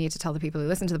don't need to tell the people who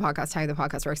listen to the podcast how the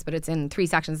podcast works, but it's in 3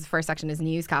 sections. The first section is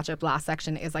news catch up, last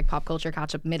section is like pop culture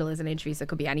catch up, middle is an interview, so it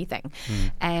could be anything.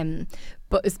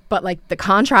 But like the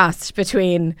contrast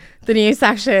between the news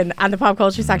section and the pop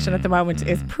culture section at the moment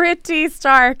is pretty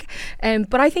stark.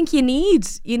 But I think you need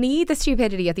the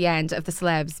stupidity at the end of the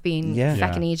celebs being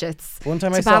feckin' idiots. One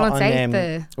time to I saw balance on out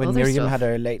the when other Miriam stuff. had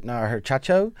her chat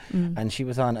show, and she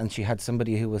was on, and she had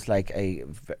somebody who was like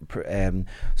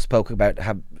spoke about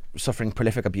suffering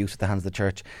prolific abuse at the hands of the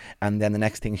church, and then the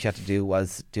next thing she had to do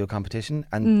was do a competition,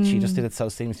 and she just did it so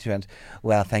seamlessly. She went,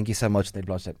 "Well, thank you so much." They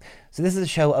blushed it. So this is a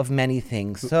show of many things.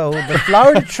 So the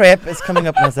Florida trip is coming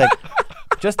up, and I was like,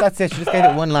 that's it. She just gave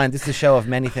it one line. This is a show of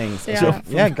many things. Yeah.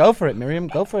 So, go for it, Miriam.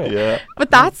 Go for it. yeah. But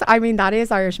that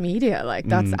is Irish media. Like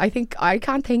that's, I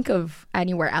can't think of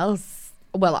anywhere else.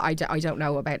 Well, I don't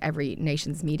know about every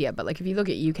nation's media, but like if you look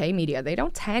at UK media, they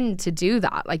don't tend to do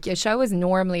that. Like a show is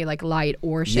normally like light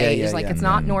or shade. It's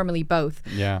not normally both.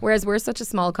 Yeah. Whereas we're such a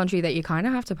small country that you kind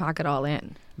of have to pack it all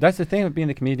in. That's the thing with being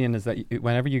a comedian, is that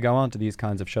whenever you go on to these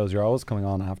kinds of shows, you're always coming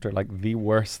on after like the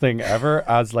worst thing ever,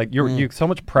 as like you so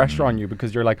much pressure on you,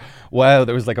 because you're like, wow,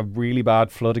 there was like a really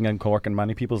bad flooding in Cork and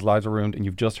many people's lives were ruined, and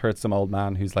you've just heard some old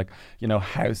man who's like, you know,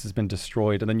 house has been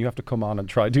destroyed, and then you have to come on and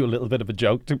try to do a little bit of a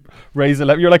joke to raise a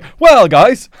level. You're like, well,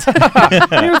 guys,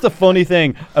 here's the funny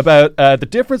thing about the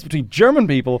difference between German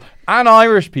people and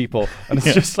Irish people, and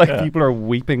it's just like people are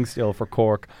weeping still for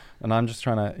Cork. And I'm just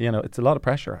trying to, you know, it's a lot of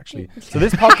pressure actually. So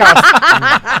this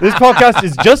podcast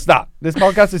is just that. This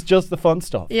podcast is just the fun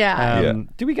stuff. Yeah.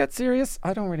 Do we get serious?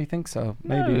 I don't really think so.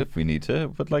 Maybe if we need to,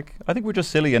 but like I think we're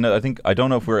just silly, and I don't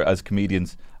know if we're as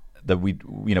comedians that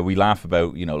we laugh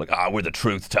about, you know, like we're the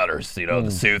truth tellers, you know,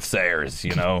 the soothsayers,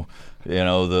 you know.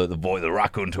 The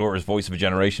raccoon tourist, voice of a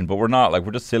generation, but we're not. Like,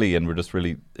 we're just silly, and we're just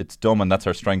really, it's dumb, and that's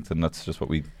our strength, and that's just what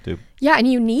we do. Yeah,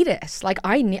 and you need it. Like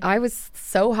I was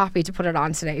so happy to put it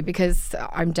on today because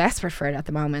I'm desperate for it at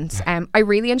the moment. I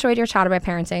really enjoyed your chat about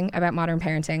parenting, about modern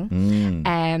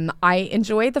parenting. I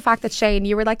enjoyed the fact that Shane,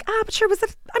 you were like, but sure, was there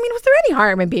any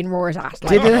harm in being roared at?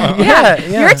 Like, yeah.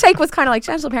 Your take was kind of like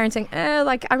gentle parenting.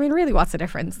 Really, what's the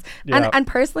difference? Yeah. And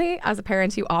personally, as a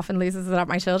parent who often loses it at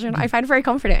my children, I find it very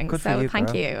comforting. Good for So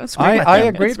thank you. I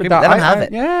agreed with that. Let them have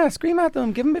it. Yeah, scream at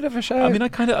them. Give them a bit of a shout. I mean,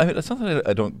 it's not that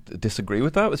I don't disagree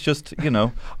with that. It's just,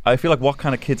 I feel like what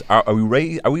kind of kids are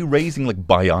we raising like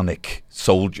bionic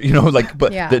soldiers? Like,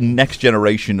 but the next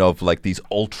generation of like these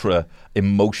ultra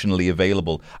emotionally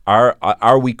available.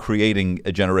 Are we creating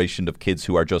a generation of kids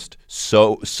who are just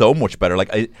so much better?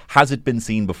 Like, has it been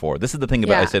seen before? This is the thing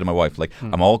about I say to my wife, like,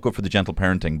 I'm all good for the gentle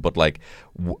parenting, but like,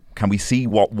 can we see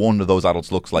what one of those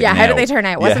adults looks like? Yeah, now? how do they turn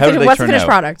out? What's the finished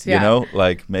product? Yeah.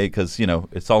 Like, because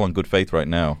it's all on good faith right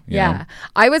now. You know?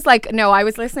 I was like, no, I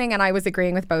was listening and I was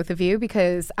agreeing with both of you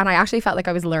and I actually felt like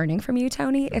I was learning from you,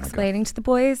 Tony, explaining to the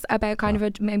boys about kind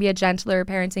of maybe a gentler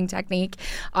parenting technique.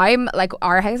 I'm like,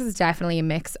 our house is definitely a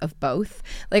mix of both.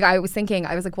 Like, I was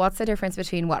like, what's the difference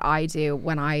between what I do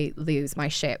when I lose my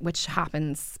shit, which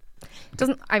happens?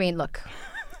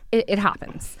 It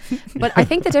happens. But I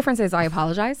think the difference is I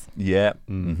apologize. Yeah.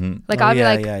 Mm-hmm. Like, I'll be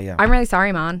like, I'm really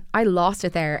sorry, man. I lost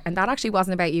it there. And that actually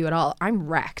wasn't about you at all. I'm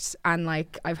wrecked. And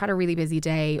like, I've had a really busy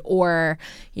day, or,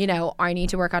 I need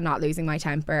to work on not losing my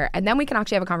temper. And then we can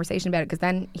actually have a conversation about it, because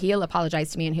then he'll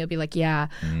apologize to me and he'll be like,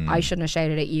 I shouldn't have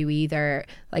shouted at you either.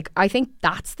 Like, I think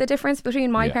that's the difference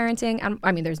between my parenting. And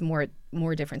I mean, there's more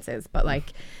differences, but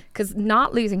like, because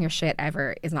not losing your shit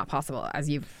ever is not possible, as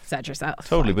you've said yourself.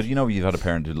 Totally. But you've had a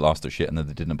parent who lost their shit and then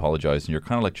they didn't apologize, and you're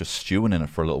kind of like just stewing in it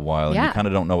for a little while, and you kind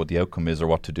of don't know what the outcome is or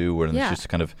what to do, and it's just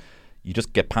kind of, you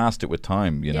just get past it with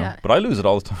time, But I lose it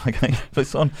all the time. Like, my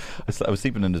son, I was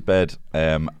sleeping in his bed,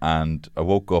 and I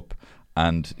woke up,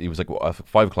 and he was like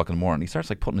 5 o'clock in the morning. He starts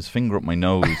like putting his finger up my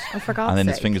nose, and then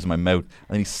his fingers in my mouth, and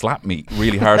then he slapped me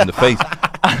really hard in the face.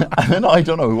 And then I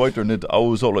don't know who I turned into. I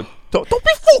was all like, don't be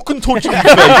fucking touching his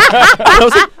face. And I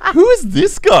was like, who is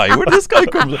this guy? Where did this guy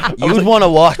come from? You'd want to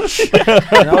watch.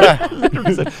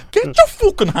 Literally said, get your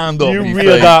fucking hand off me. You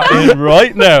reel that in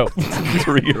right now.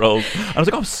 3-year-old. And I was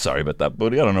like, I'm sorry about that,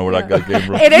 buddy. I don't know where that guy came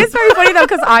from. It is very funny though,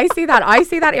 because I see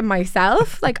that in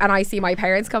myself, like, and I see my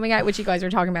parents coming out, which you guys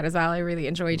were talking about as well. I really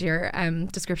enjoyed your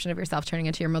description of yourself turning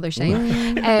into your mother,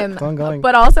 Shane.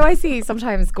 But also I see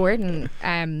sometimes Gordon,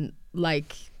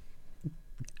 like,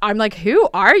 I'm like, who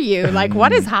are you? Like,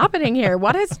 what is happening here?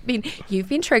 You've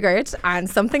been triggered, and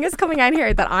something is coming out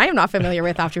here that I am not familiar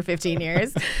with after 15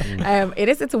 years.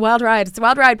 It's a wild ride. It's a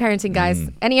wild ride parenting, guys.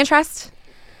 Any interest?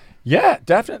 Yeah,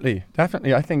 definitely.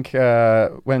 I think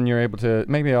when you're able to,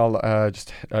 maybe I'll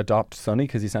just adopt Sonny,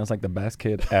 because he sounds like the best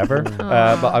kid ever.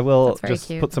 But I will just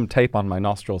put some tape on my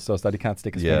nostrils so that he can't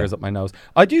stick his fingers up my nose.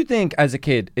 I do think as a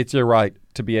kid, it's your right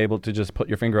to be able to just put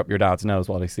your finger up your dad's nose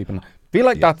while he's sleeping. Feel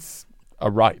like that's a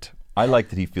right. I like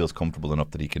that he feels comfortable enough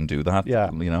that he can do that.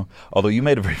 Yeah. Although you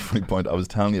made a very funny point. I was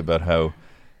telling you about how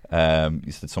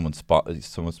you said someone spotted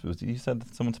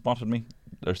me,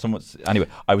 or someone. Anyway,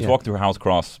 I was walking through House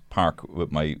Cross Park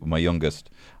with my youngest,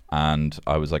 and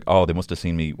I was like, oh, they must have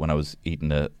seen me when I was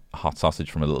eating a hot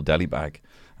sausage from a little deli bag.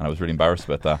 And I was really embarrassed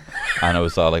about that. And I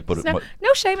was like, but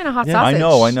no shame in a hot sausage.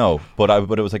 I know. But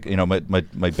it was like,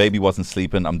 my baby wasn't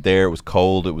sleeping. I'm there. It was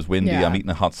cold. It was windy. I'm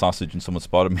eating a hot sausage, and someone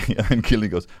spotted me. And Gilly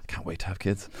goes, I can't wait to have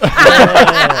kids.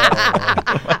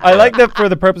 I like that for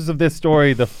the purpose of this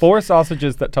story, the 4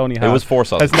 sausages that Tony had. It was 4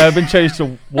 sausages. Has now been changed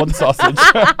to 1 sausage.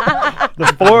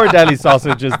 The 4 deli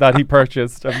sausages that he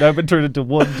purchased have now been turned into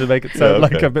 1 to make it sound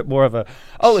like a bit more of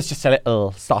it's just a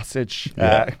little sausage.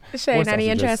 Shane, any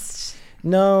interest?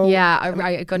 No. Yeah,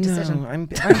 a good decision. No, I'm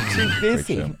too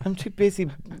busy. I'm too busy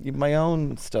with my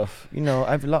own stuff.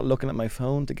 I've a lot looking at my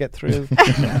phone to get through.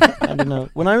 I don't know.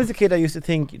 When I was a kid, I used to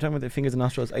think, you're talking about their fingers and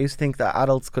nostrils, I used to think that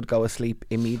adults could go asleep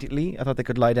immediately. I thought they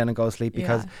could lie down and go asleep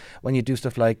because when you do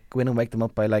stuff like go in and wake them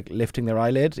up by like lifting their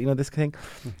eyelid, this thing,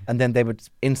 and then they would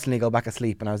instantly go back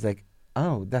asleep. And I was like,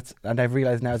 oh, and I've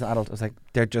realised now as an adult, I was like,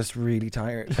 they're just really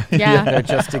tired. Yeah. They're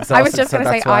just exhausted. I was just going to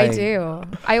say, I do.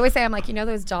 I always say, I'm like,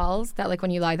 those dolls that like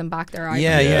when you lie them back, their eyes.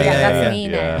 That's me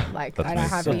now. Like, I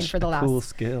have been for the last cool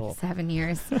skill. 7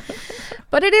 years.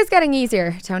 But it is getting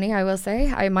easier, Tony, I will say.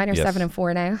 Mine are 7 and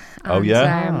 4 now.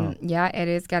 And, yeah, it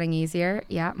is getting easier.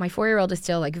 Yeah, my 4-year-old is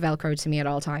still like Velcro to me at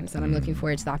all times, and I'm looking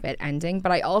forward to that bit ending.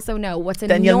 But I also know what's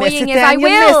annoying is I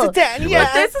will. But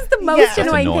this is the most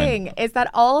annoying thing, is that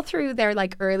all through their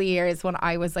like early years when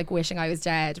I was like wishing I was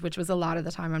dead, which was a lot of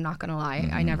the time, I'm not gonna lie,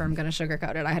 I never am gonna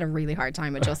sugarcoat it, I had a really hard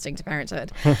time adjusting to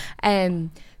parenthood.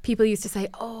 People used to say,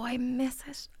 oh, I miss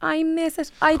it,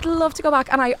 I'd love to go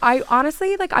back. And I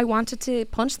honestly, like, I wanted to to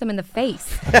punch them in the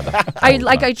face.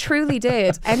 I truly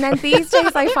did. And then these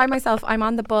days I find myself, I'm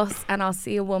on the bus and I'll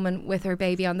see a woman with her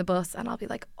baby on the bus and I'll be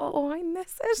like, oh, I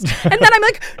miss it. And then I'm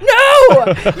like,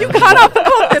 no, you cannot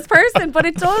become this person. But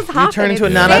it does happen. You turn into a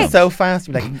nana so fast.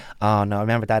 You're like, oh no,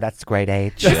 remember that's great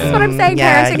age. This is what I'm saying.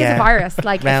 Parenting is a virus.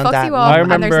 Like, it fucks you up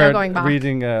and there's no going back. I remember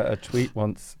reading a tweet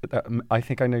once. I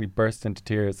think I nearly burst into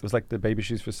tears. It was like the baby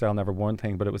shoes for sale, never worn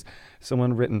thing, but it was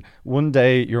someone written, one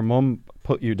day your mum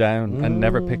put you down and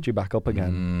never picked you back up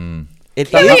again.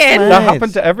 That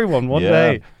happened to everyone one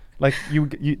day. Like, you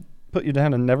put you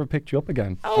down and never picked you up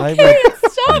again. Okay,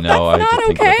 stop. That's not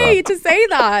okay to say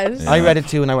that. Yeah. I read it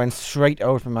too and I went straight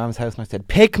over from Mom's house and I said,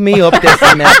 pick me up this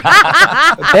minute.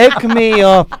 Pick me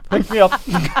up. Pick me up.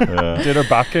 Did her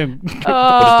back in. But it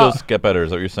does get better, is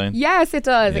that what you're saying? Yes, it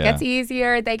does. It gets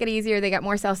easier. They get easier. They get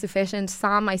more self-sufficient.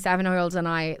 Sam, my 7-year-old, and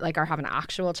I are having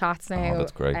actual chats now. Oh,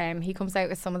 that's great. He comes out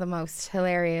with some of the most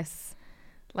hilarious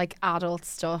adult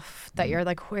stuff that you're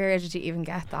like, where did you even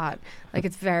get that? Like,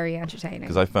 it's very entertaining.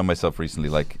 Because I found myself recently,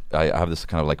 like, I have this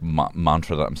kind of like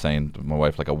mantra that I'm saying to my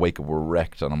wife, like, I wake up, we're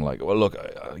wrecked, and I'm like, well, look,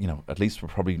 at least we're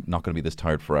probably not going to be this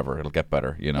tired forever. It'll get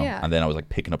better, And then I was like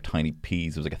picking up tiny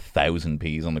peas. It was like 1,000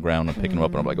 peas on the ground and picking them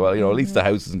up, and I'm like, well, at least the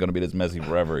house isn't going to be this messy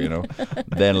forever,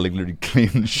 Then I'll literally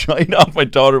clean shite off my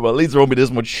daughter. Well, at least there won't be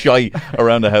this much shite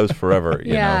around the house forever.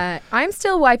 You know? I'm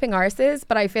still wiping arses,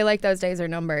 but I feel like those days are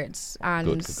numbered, and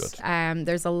good.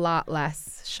 There's a lot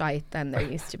less shite than there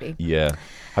used to be. Yeah.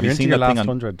 Have you seen that thing on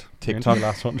 100. TikTok?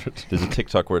 Last 100. There's a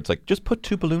TikTok where it's like, just put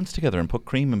 2 balloons together and put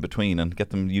cream in between and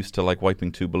get them used to like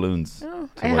wiping 2 balloons. Oh,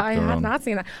 I have not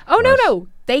seen that. Oh, no.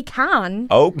 They can.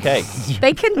 Okay.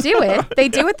 They can do it. They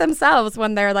do it themselves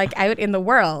when they're like out in the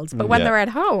world. But when they're at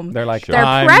home, they're like, their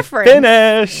I'm preference.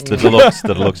 finished. The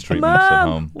deluxe treatment at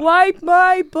home. Wipe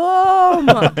my bum.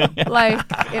 Like,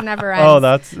 it never ends. Oh,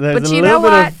 there's but a you little know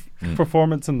bit what? of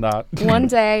performance in that. One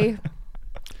day,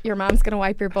 your mom's going to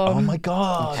wipe your bum. Oh my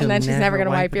God. And then she's never going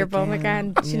to wipe your bum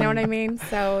again. Do you know what I mean?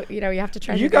 So, you have to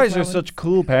treasure. You guys are such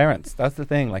cool parents. That's the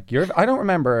thing. Like, I don't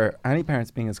remember any parents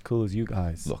being as cool as you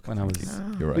guys. Look, when I was.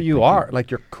 You're right. But you are.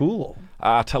 Like, you're cool.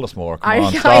 Tell us more.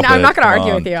 I'm not going to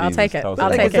argue with you. I'll take it. I'll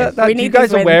take it. Are you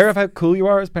guys aware of how cool you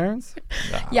are as parents?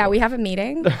 Yeah, we have a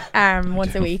meeting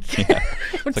once a week.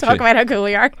 We talk about how cool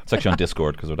we are. It's actually on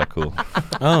Discord because we're that cool.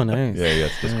 Oh, nice. Yeah,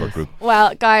 it's Discord group.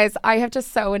 Well, guys, I have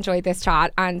just so enjoyed this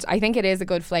chat, and I think it is a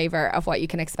good flavour of what you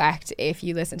can expect if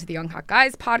you listen to the Young Hot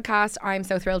Guys podcast. I'm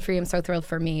so thrilled for you. I'm so thrilled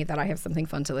for me that I have something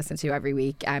fun to listen to every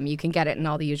week. You can get it in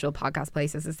all the usual podcast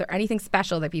places. Is there anything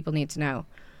special that people need to know?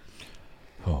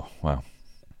 Oh, wow.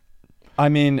 I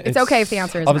mean, it's okay if the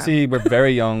answer is obviously no. We're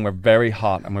very young, we're very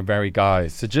hot, and we're very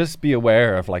guys. So just be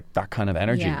aware of like that kind of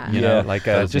energy. Like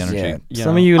just energy.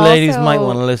 Some of you ladies might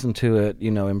want to listen to it,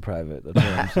 in private.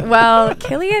 Well,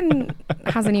 Killian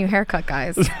has a new haircut,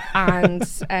 guys, and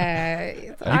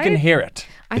you can hear it.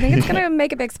 I think it's going to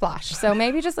make a big splash. So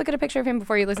maybe just look at a picture of him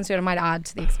before you listen to it. It might add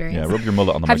to the experience. Yeah, rub your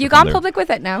mullet on the Have you gone public with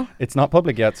it now? It's not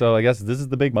public yet, so I guess this is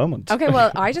the big moment. Okay,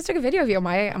 well, I just took a video of you. Am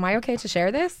I okay to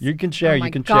share this? You can share. Oh my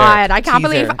God, I can't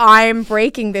believe I'm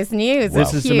breaking this news.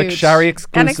 This is a McSharry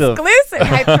exclusive. An exclusive.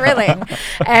 How thrilling.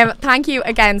 Thank you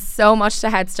again so much to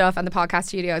Head Stuff and the podcast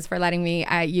studios for letting me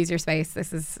use your space.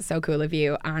 This is so cool of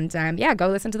you. And go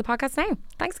listen to the podcast now.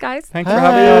 Thanks, guys. Thanks for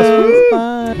having us.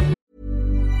 Bye.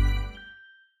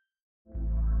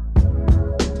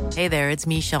 Hey there, it's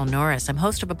Michelle Norris. I'm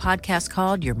host of a podcast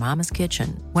called Your Mama's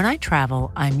Kitchen. When I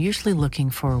travel, I'm usually looking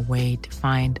for a way to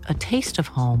find a taste of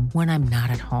home when I'm not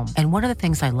at home. And one of the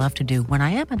things I love to do when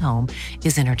I am at home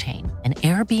is entertain. And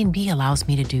Airbnb allows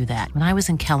me to do that. When I was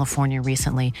in California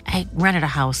recently, I rented a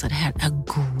house that had a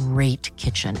great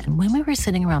kitchen. And when we were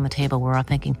sitting around the table, we were all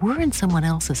thinking, we're in someone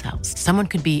else's house. Someone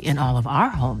could be in all of our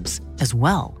homes as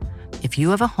well. If you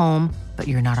have a home, but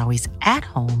you're not always at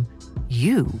home,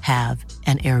 you have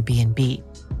an Airbnb.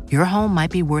 Your home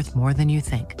might be worth more than you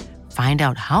think. Find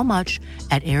out how much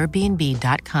at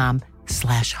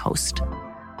airbnb.com/host.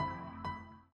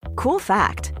 Cool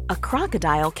fact, a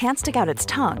crocodile can't stick out its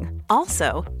tongue.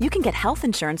 Also, you can get health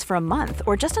insurance for a month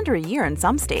or just under a year in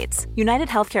some states. United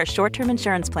Healthcare short-term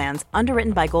insurance plans,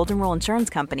 underwritten by Golden Rule Insurance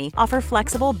Company, offer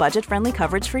flexible, budget-friendly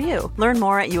coverage for you. Learn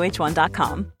more at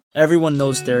uh1.com. Everyone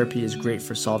knows therapy is great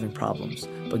for solving problems,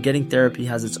 but getting therapy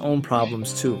has its own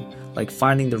problems too, like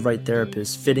finding the right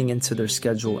therapist, fitting into their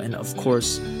schedule, and of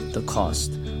course, the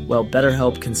cost. Well,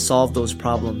 BetterHelp can solve those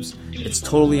problems. It's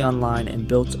totally online and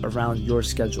built around your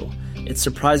schedule. It's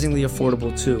surprisingly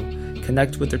affordable too.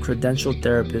 Connect with a credentialed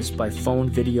therapist by phone,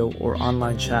 video, or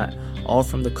online chat, all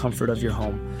from the comfort of your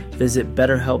home. Visit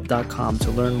BetterHelp.com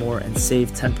to learn more and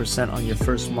save 10% on your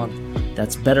first month.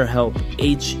 That's BetterHelp,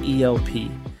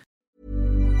 H-E-L-P.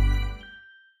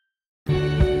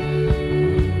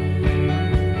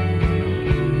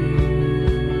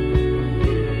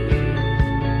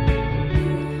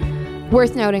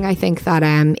 Worth noting, I think, that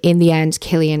in the end,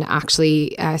 Killian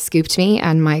actually scooped me,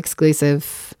 and my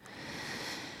exclusive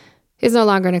is no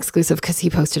longer an exclusive because he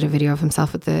posted a video of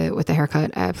himself with the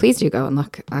haircut. Please do go and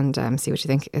look and see what you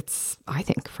think. It's, I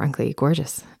think, frankly,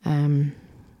 gorgeous. And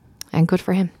good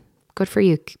for him. Good for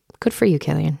you. Good for you,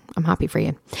 Killian. I'm happy for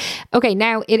you. Okay,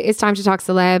 now it is time to talk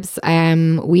celebs.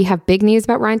 We have big news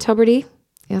about Ryan Tubridy.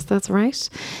 Yes, that's right.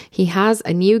 He has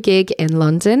a new gig in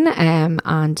London,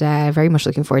 and very much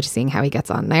looking forward to seeing how he gets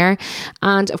on there.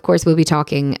 And of course, we'll be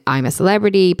talking I'm a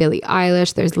Celebrity, Billie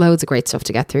Eilish. There's loads of great stuff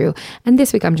to get through. And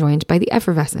this week I'm joined by the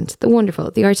effervescent, the wonderful,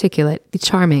 the articulate, the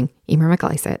charming Emer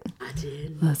McLysett.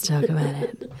 Let's talk about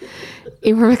it.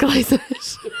 Emer McLysett.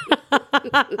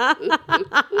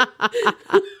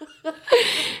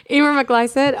 Emer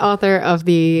McLysett, author of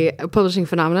the publishing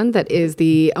phenomenon that is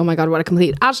the, oh my God, what a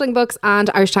complete Aisling books, and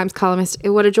Irish Times columnist.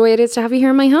 What a joy it is to have you here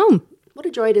in my home. What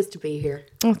a joy it is to be here.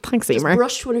 Oh, thanks, Emer. Just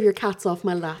brushed one of your cats off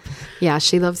my lap. Yeah,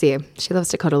 she loves you. She loves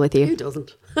to cuddle with you. Who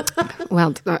doesn't?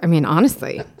 Well, I mean,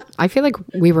 honestly, I feel like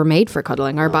we were made for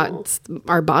cuddling. Our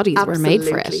bodies were made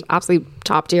for it. Absolute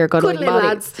top tier cuddling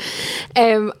bodies.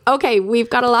 Okay, we've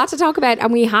got a lot to talk about,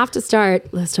 and we have to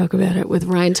start. Let's talk about it with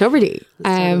Ryan Tubridy,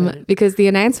 because the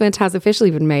announcement has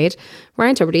officially been made.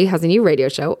 Ryan Tubridy has a new radio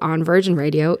show on Virgin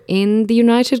Radio in the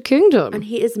United Kingdom, and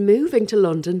he is moving to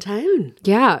London town.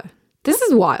 Yeah. This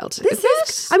is wild.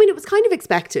 I mean, it was kind of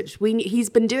expected. He's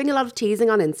been doing a lot of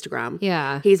teasing on Instagram.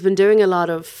 Yeah. He's been doing a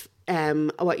lot of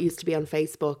what used to be on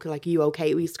Facebook, like we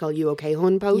used to call UK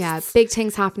Hun posts. Yeah, big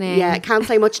things happening. Yeah, can't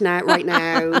say much right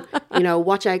now. You know,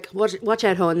 watch out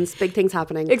Huns, big things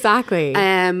happening. Exactly.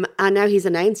 And now he's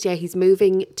announced, he's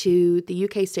moving to the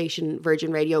UK station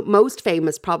Virgin Radio, most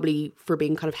famous probably for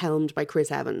being kind of helmed by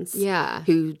Chris Evans. Yeah.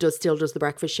 Who still does the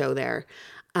breakfast show there.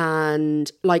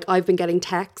 And like I've been getting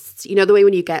texts, you know, the way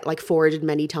when you get like forwarded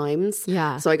many times.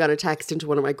 Yeah. So I got a text into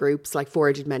one of my groups, like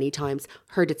forwarded many times,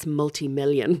 heard it's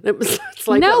multi-million. It's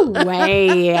like, no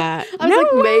way. I was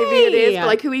like, maybe it is, but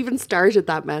like who even started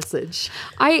that message?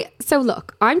 So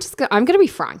look, I'm going to be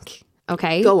frank.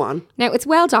 Okay. Go on. Now it's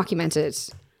well documented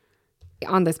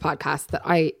on this podcast that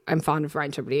I am fond of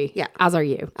Ryan Tubridy. Yeah. As are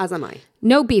you. As am I.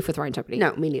 No beef with Ryan Tubridy.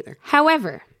 No, me neither.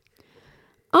 However,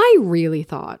 I really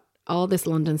thought all this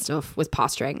London stuff was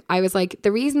posturing. I was like,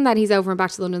 the reason that he's over and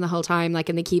back to London the whole time, like,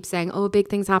 and they keep saying, oh, big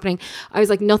things happening. I was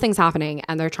like, nothing's happening.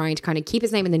 And they're trying to kind of keep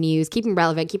his name in the news, keep him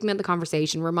relevant, keep him in the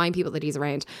conversation, remind people that he's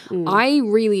around. I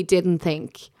really didn't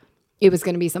think it was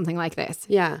going to be something like this.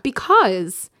 Yeah.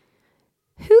 Because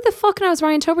who the fuck knows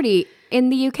Ryan Tubridy in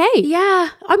the UK? Yeah.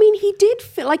 I mean, he did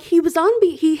feel like he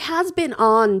has been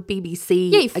on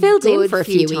BBC. Yeah, he filled in for a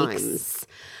few times. weeks.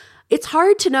 It's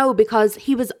hard to know because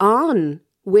he was on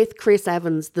with Chris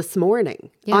Evans this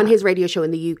morning on his radio show in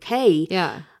the UK.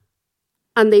 Yeah.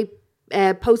 And they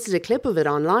posted a clip of it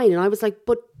online. And I was like,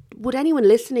 but would anyone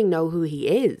listening know who he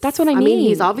is? That's what I mean, mean.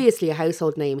 He's obviously a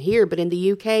household name here, but in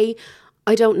the UK,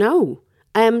 I don't know.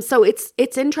 So it's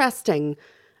interesting.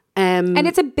 And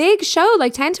it's a big show,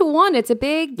 like 10 to 1. It's a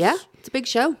big... Yeah, it's a big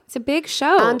show. It's a big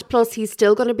show. And plus, he's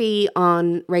still going to be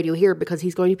on radio here because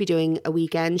he's going to be doing a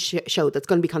weekend show that's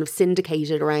going to be kind of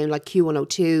syndicated around like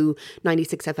Q102,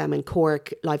 96 FM in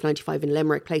Cork, Live 95 in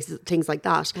Limerick, places, things like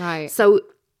that. Right. So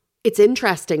it's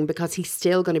interesting because he's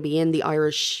still going to be in the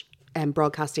Irish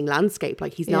broadcasting landscape.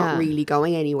 Like he's not really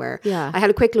going anywhere. Yeah. I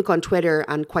had a quick look on Twitter,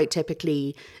 and quite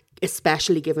typically,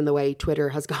 especially given the way Twitter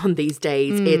has gone these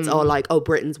days, it's all like, oh,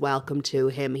 Britain's welcome to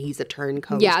him. He's a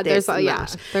turncoat. Yeah, there's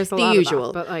there's a the lot usual.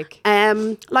 Of that,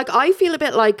 but like I feel a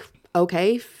bit like,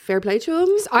 okay, fair play to him.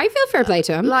 I feel fair play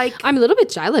to him. Like, I'm a little bit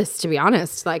jealous, to be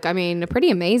honest. Like, I mean, pretty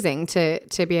amazing to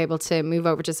be able to move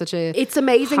over to such a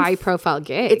high profile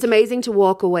gig. It's amazing to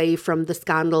walk away from the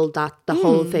scandal that the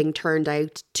whole thing turned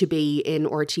out to be in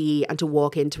RTE and to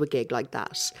walk into a gig like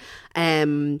that.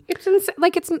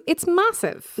 It's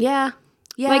massive. Yeah.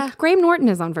 Yeah. Like Graham Norton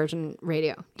is on Virgin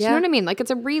Radio. Do you know what I mean? Like it's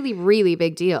a really, really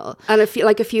big deal. And a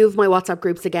few of my WhatsApp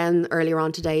groups again earlier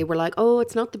on today were like, oh,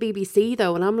 it's not the BBC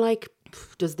though. And I'm like,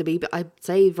 does the BBC, I'd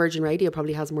say Virgin Radio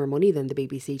probably has more money than the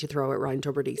BBC to throw at Ryan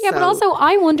Tubridy. Yeah, but also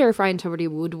I wonder if Ryan Tubridy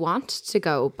would want to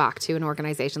go back to an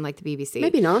organisation like the BBC.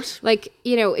 Maybe not. Like,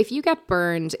 you know, if you get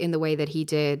burned in the way that he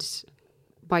did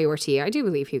by RTE, I do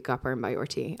believe he got burned by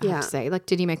RTE, I have to say. Like,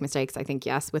 did he make mistakes? I think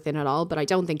yes, within it all, but I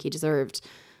don't think he deserved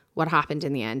what happened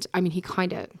in the end. I mean, he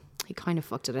kind of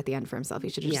fucked it at the end for himself. He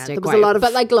should have just stayed there was quiet. a lot of,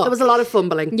 but like, look, there was a lot of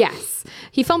fumbling. Yes,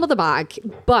 he fumbled the bag.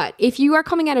 But if you are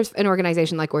coming out of an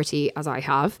organization like RT, as I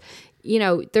have, you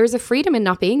know, there's a freedom in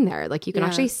not being there. Like, you can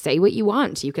actually say what you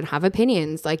want. You can have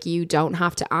opinions. Like, you don't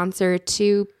have to answer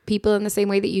to people in the same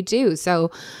way that you do.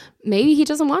 So maybe he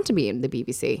doesn't want to be in the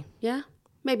BBC. Yeah.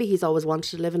 Maybe he's always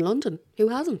wanted to live in London. Who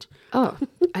hasn't? Oh,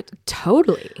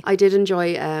 totally. I did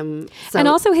enjoy... and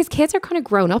also his kids are kind of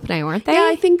grown up now, aren't they? Yeah,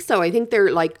 I think so. I think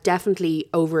they're like definitely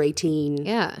over 18.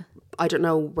 Yeah. I don't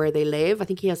know where they live. I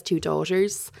think he has 2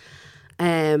 daughters.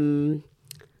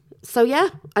 So yeah,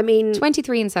 I mean...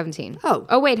 23 and 17.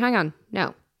 Oh, wait, hang on.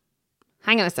 No.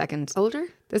 Hang on a second. Older?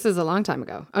 This is a long time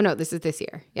ago. Oh, no, this is this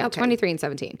year. Yeah, Okay. 23 and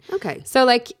 17. Okay. So,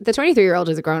 like, the 23-year-old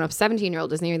is a grown-up,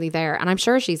 17-year-old is nearly there. And I'm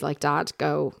sure she's like, Dad,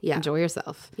 go enjoy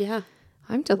yourself. Yeah.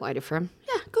 I'm delighted for him.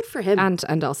 Yeah, good for him.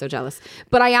 And also jealous.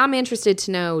 But I am interested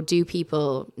to know, do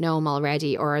people know him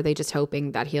already, or are they just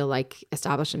hoping that he'll, like,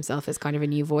 establish himself as kind of a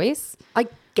new voice? I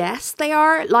guess they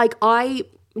are. Like,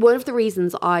 one of the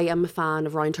reasons I am a fan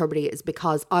of Ryan Tubridy is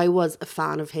because I was a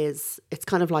fan of his. It's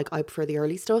kind of like I prefer the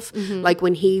early stuff. Like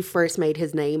when he first made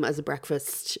his name as a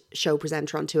breakfast show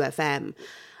presenter on 2FM,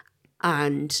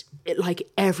 and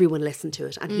like everyone listened to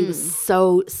it, and he was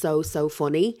so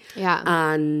funny. Yeah.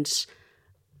 And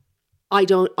I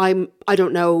don't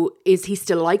know, is he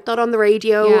still like that on the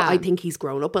radio? Yeah. I think he's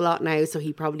grown up a lot now, so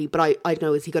he probably, but I don't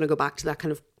know, is he going to go back to that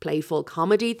kind of playful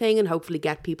comedy thing and hopefully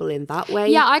get people in that way?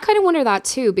 Yeah, I kind of wonder that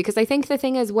too, because I think the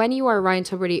thing is, when you are Ryan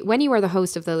Tubridy, when you are the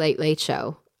host of the Late Late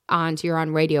Show and you're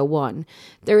on Radio 1,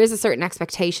 there is a certain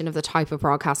expectation of the type of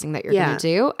broadcasting that you're going to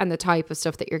do and the type of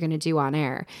stuff that you're going to do on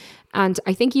air. And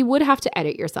I think you would have to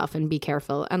edit yourself and be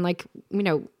careful. And like, you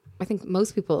know, I think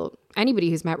most people,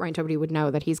 anybody who's met Ryan Tubridy would know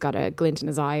that he's got a glint in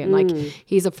his eye and like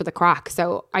he's up for the crack.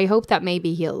 So I hope that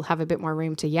maybe he'll have a bit more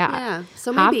room to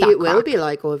so maybe it will be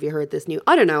like, oh, have you heard this new?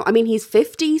 I don't know. I mean, he's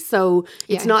 50, so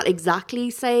it's not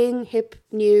exactly saying hip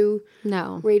new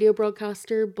radio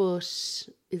broadcaster, but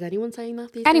is anyone saying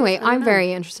that these Anyway, days? I'm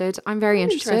very interested. I'm very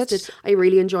interested. I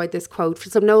really enjoyed this quote.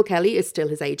 So Noel Kelly is still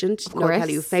his agent. Noel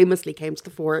Kelly, who famously came to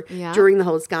the fore during the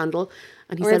whole scandal.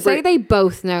 And he said, say they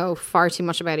both know far too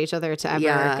much about each other to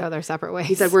ever go their separate ways.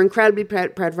 He said, we're incredibly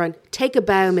proud of Ryan. Take a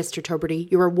bow, Mr. Tubridy.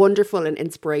 You are wonderful and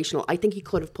inspirational. I think he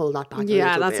could have pulled that back a little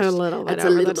bit. That's a little bit That's a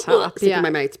little bit sick in my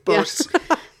mouth. But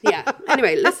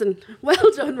anyway, listen.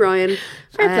 Well done, Ryan.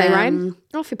 Fair play, Ryan.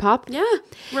 Off you pop. Yeah.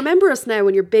 Remember us now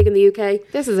when you're big in the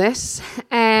UK. This is it.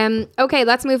 Okay,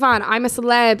 let's move on. I'm a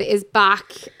Celeb is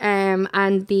back. And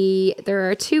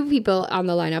there are 2 people on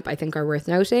the lineup I think are worth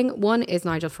noting. One is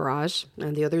Nigel Farage.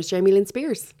 And the other is Jamie Lynn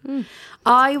Spears.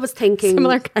 I was thinking...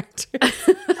 Similar characters.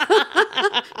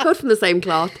 Cut from the same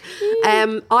cloth.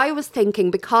 I was thinking,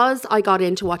 because I got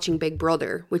into watching Big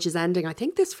Brother, which is ending, I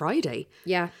think, this Friday.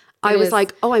 Yeah. I was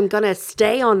like, oh, I'm going to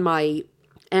stay on my...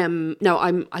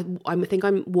 I think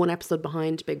I'm 1 episode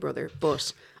behind Big Brother,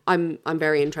 but I'm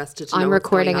very interested to know I'm what's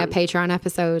recording going a on. Patreon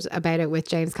episode about it with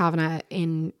James Kavanagh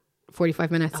in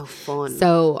 45 minutes. Oh, fun.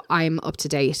 So I'm up to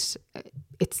date.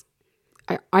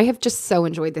 I have just so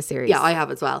enjoyed this series. Yeah, I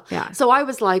have as well. Yeah. So I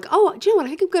was like, oh, do you know what? I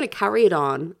think I'm going to carry it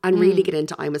on and really get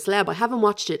into I'm a Celeb. I haven't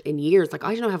watched it in years. Like,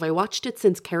 I don't know, have I watched it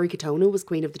since Kerry Katona was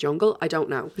Queen of the Jungle? I don't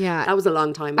know. Yeah. That was a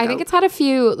long time ago. I think it's had a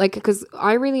few, like, because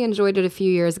I really enjoyed it a few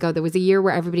years ago. There was a year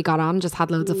where everybody got on and just had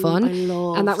loads of fun. I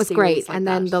love and that was series great. like and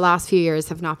then that. the last few years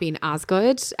have not been as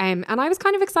good. And I was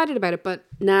kind of excited about it, but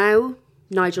Now,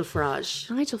 Nigel Farage.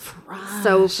 Nigel Farage.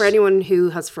 So for anyone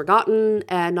who has forgotten,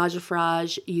 Nigel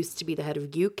Farage used to be the head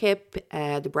of UKIP,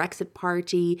 the Brexit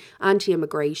Party,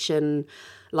 anti-immigration.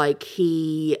 Like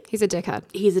he's a dickhead.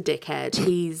 He's a dickhead.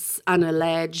 He's an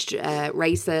alleged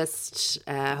racist,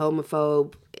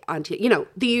 homophobe,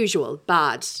 the usual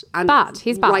bad. And bad.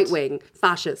 He's bad. Right-wing,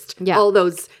 fascist. Yeah. All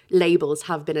those labels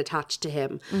have been attached to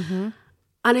him. Mm-hmm.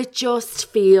 And it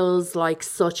just feels like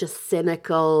such a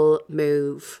cynical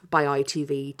move by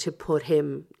ITV to put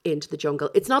him into the jungle.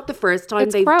 It's not the first time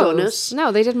they've done it.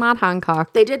 No, they did Matt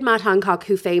Hancock. They did Matt Hancock,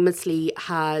 who famously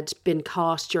had been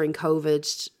caught during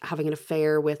COVID having an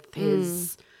affair with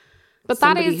his... But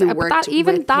that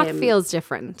feels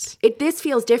different. This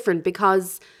feels different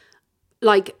because,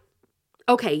 like...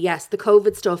 Okay, yes, the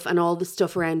COVID stuff and all the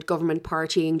stuff around government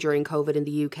partying during COVID in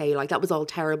the UK, like that was all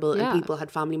terrible and people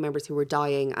had family members who were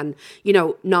dying and,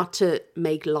 not to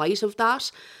make light of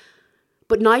that.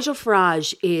 But Nigel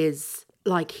Farage is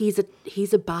like, he's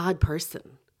a bad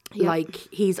person. Yep. Like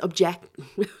he's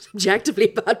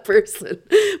objectively a bad person.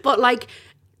 But like,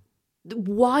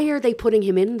 why are they putting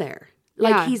him in there?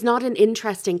 Like he's not an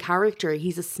interesting character.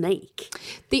 He's a snake.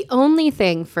 The only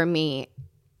thing for me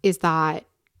is that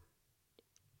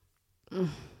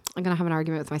I'm going to have an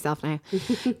argument with myself now.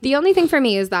 The only thing for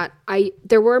me is that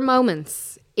there were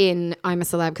moments in I'm a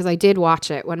Celeb, because I did watch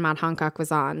it when Matt Hancock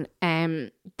was on,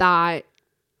 that,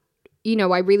 you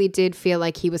know, I really did feel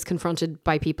like he was confronted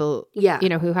by people, you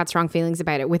know, who had strong feelings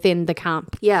about it within the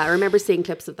camp. Yeah, I remember seeing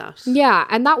clips of that. Yeah,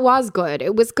 and that was good.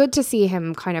 It was good to see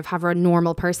him kind of have a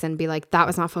normal person be like, that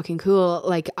was not fucking cool.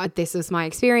 Like, this was my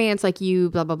experience. Like,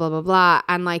 you blah, blah, blah, blah, blah.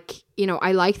 And like, you know,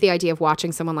 I like the idea of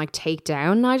watching someone like take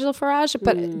down Nigel Farage.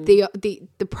 But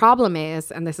the problem is,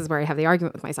 and this is where I have the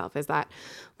argument with myself, is that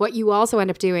what you also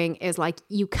end up doing is like,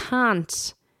 you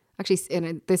can't... Actually,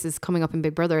 and this is coming up in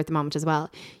Big Brother at the moment as well.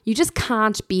 You just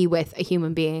can't be with a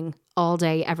human being all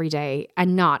day, every day,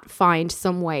 and not find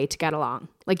some way to get along.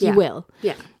 Like, you will.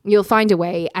 Yeah. You'll find a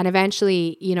way, and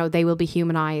eventually, you know, they will be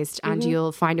humanized, and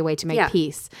you'll find a way to make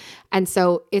peace. And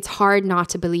so it's hard not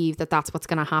to believe that that's what's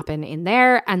going to happen in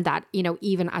there, and that, you know,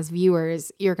 even as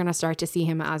viewers, you're going to start to see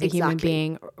him as a human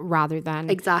being rather than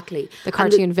the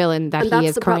cartoon villain that he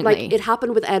is currently. Like, it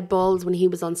happened with Ed Balls when he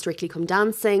was on Strictly Come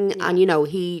Dancing, and, you know,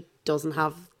 he doesn't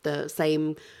have the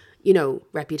same, you know,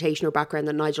 reputation or background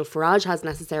that Nigel Farage has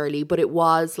necessarily, but it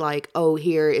was like, oh,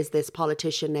 here is this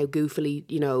politician now goofily,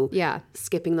 you know,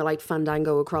 skipping the like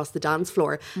fandango across the dance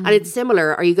floor. And it's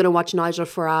similar. Are you going to watch Nigel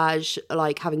Farage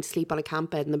like having to sleep on a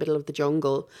camp bed in the middle of the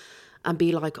jungle and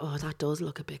be like, oh, that does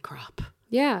look a bit crap?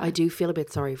 Yeah. I do feel a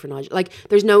bit sorry for Nigel. Like,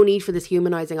 there's no need for this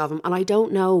humanizing of him. And I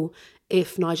don't know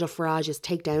if Nigel Farage is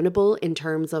takedownable in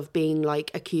terms of being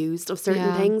like accused of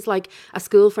certain things. Like, a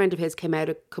school friend of his came out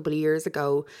a couple of years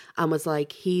ago and was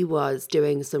like, he was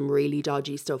doing some really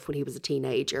dodgy stuff when he was a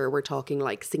teenager. We're talking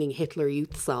like singing Hitler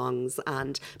Youth songs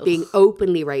and being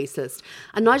openly racist.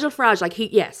 And Nigel Farage, like,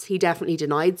 he definitely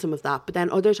denied some of that. But then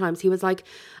other times he was like,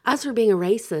 as for being a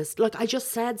racist, like, I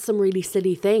just said some really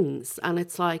silly things. And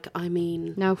it's like, I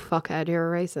mean... No, fuckhead,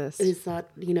 you're a racist. Is that,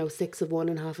 you know, 6 of one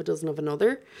and half a dozen of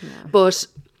another? Yeah. But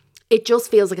it just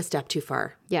feels like a step too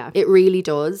far. Yeah. It really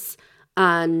does.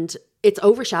 And it's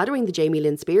overshadowing the Jamie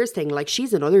Lynn Spears thing. Like,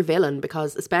 she's another villain,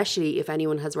 because especially if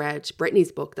anyone has read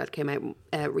Britney's book that came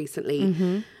out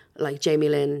recently, like, Jamie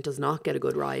Lynn does not get a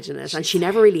good ride in it. And she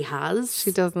never really has.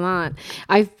 She does not.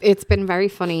 It's been very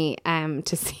funny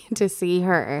to see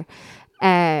her.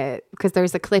 Because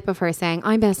there's a clip of her saying,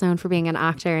 I'm best known for being an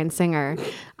actor and singer,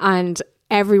 and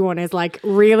everyone is like,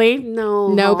 really? No,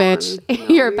 bitch. No,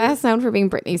 you're best known for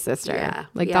being Britney's sister.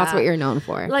 That's what you're known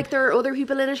for. Like, there are other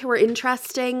people in it who are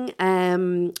interesting.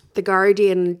 The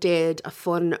Guardian did a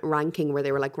fun ranking where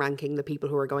they were like ranking the people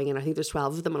who are going in. I think there's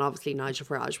 12 of them, and obviously Nigel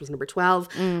Farage was number 12,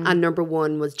 and number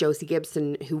 1 was Josie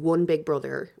Gibson, who won Big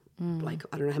Brother like,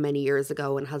 I don't know how many years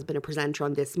ago, and has been a presenter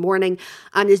on This Morning,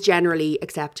 and is generally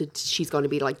accepted she's going to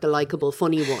be like the likeable,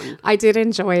 funny one. I did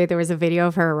enjoy, there was a video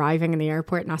of her arriving in the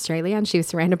airport in Australia, and she was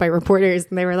surrounded by reporters,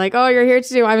 and they were like, oh, you're here to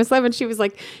do I'm a Celeb, and she was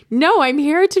like, no, I'm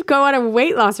here to go on a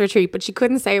weight loss retreat, but she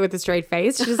couldn't say it with a straight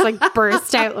face. She just like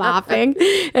burst out laughing,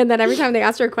 and then every time they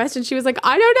asked her a question, she was like,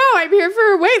 I don't know, I'm here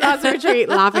for a weight loss retreat,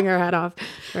 laughing her head off.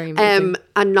 Very amazing.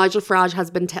 And Nigel Farage has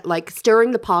been like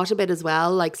stirring the pot a bit as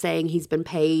well, like saying he's been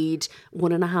paid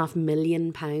 £1.5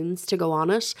 million to go on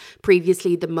it.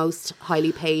 Previously, the most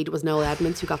highly paid was Noel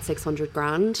Edmonds, who got 600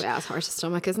 grand. Yeah, it's hard to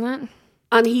stomach, isn't it?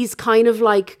 And he's kind of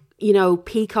like, you know,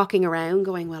 peacocking around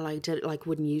going, well, I did, like,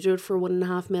 wouldn't you do it for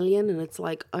 £1.5 million? And it's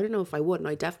like, I don't know if I would, and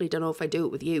I definitely don't know if I do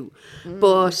it with you.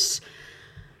 But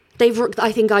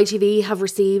I think ITV have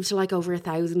received like over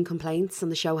 1,000 complaints, and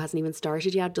the show hasn't even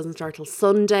started yet. It doesn't start till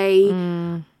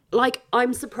Sunday. Like,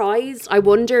 I'm surprised. I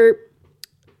wonder,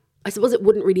 I suppose it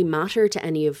wouldn't really matter to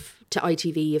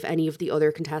ITV if any of the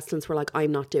other contestants were like,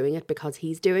 I'm not doing it because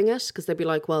he's doing it, because they'd be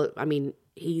like, well, I mean,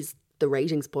 he's the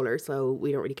ratings puller, so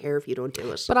we don't really care if you don't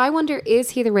do it. But I wonder,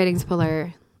 is he the ratings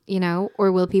puller, you know,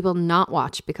 or will people not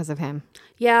watch because of him?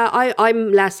 Yeah,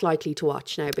 I'm less likely to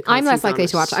watch now because I'm less likely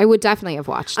to watch. I would definitely have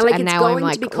watched. And like, it's now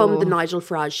going to become the Nigel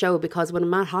Farage show, because when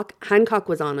Matt Hancock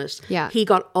was on it, he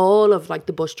got all of like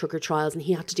the Bush Tucker trials, and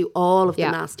he had to do all of the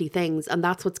nasty things, and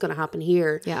that's what's going to happen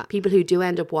here. Yeah. People who do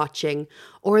end up watching,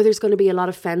 or there's going to be a lot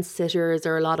of fence sitters,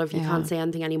 or a lot of you can't say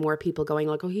anything anymore, people going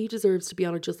like, oh, he deserves to be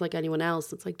on it just like anyone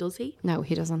else. It's like, does he? No,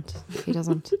 he doesn't. He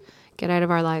doesn't. Get out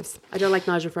of our lives. I don't like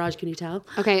Nigel Farage, can you tell?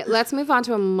 Okay, let's move on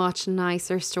to a much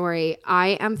nicer story.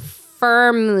 I am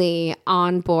firmly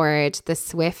on board the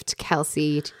Swift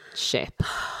Kelsey ship.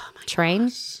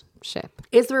 Ship.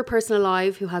 Is there a person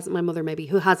alive who hasn't, my mother maybe,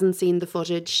 who hasn't seen the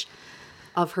footage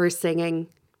of her singing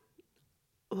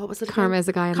what was it? Karma's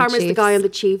the guy on the Karma's the Chiefs. guy on the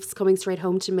Chiefs coming straight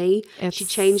home to me. She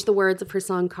changed the words of her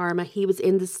song Karma. He was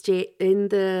in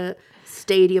the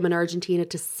stadium in Argentina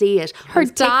to see it. Her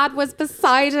dad was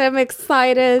beside him,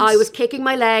 excited. I was kicking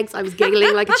my legs. I was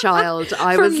giggling like a child.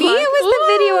 For me, it was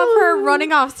the video of her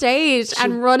running off stage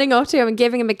and running up to him and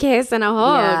giving him a kiss and a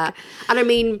hug. Yeah. And I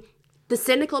mean, the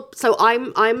cynical... So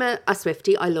I'm a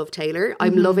Swiftie. I love Taylor.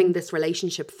 I'm loving this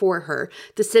relationship for her.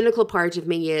 The cynical part of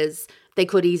me is... They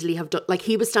could easily have done, like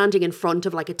he was standing in front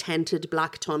of like a tented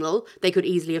black tunnel. They could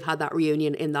easily have had that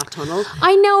reunion in that tunnel.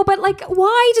 I know, but like,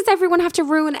 why does everyone have to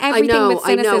ruin everything with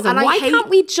cynicism? And why can't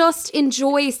we just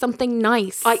enjoy something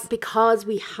nice? Because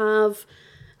we have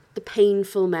the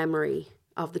painful memory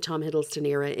of the Tom Hiddleston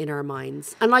era in our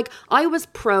minds. And like, I was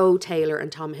pro Taylor and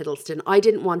Tom Hiddleston. I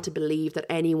didn't want to believe that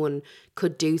anyone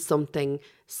could do something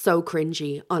so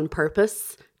cringy on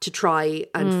purpose to try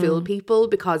and fool people,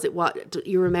 because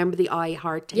you remember the I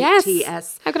Heart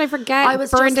TS. How could I forget? I was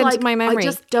burned just into my memory. I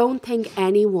just don't think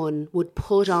anyone would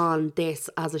put on this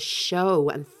as a show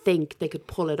and think they could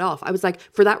pull it off. I was like,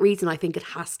 for that reason, I think it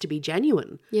has to be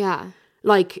genuine. Yeah.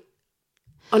 Like,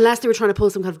 unless they were trying to pull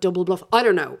some kind of double bluff. I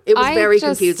don't know. It was a very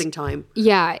confusing time.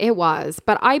 Yeah, it was.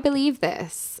 But I believe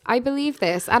this.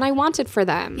 And I want it for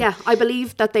them. Yeah, I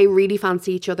believe that they really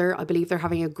fancy each other. I believe they're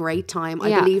having a great time.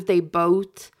 I believe they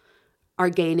both are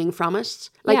gaining from it.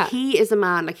 Like, he is a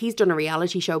man, like, he's done a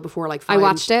reality show before, like, I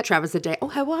watched it. Travis a Day. Oh,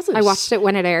 how was it? I watched it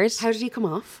when it aired. How did he come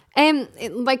off?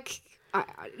 Like,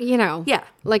 you know. Yeah.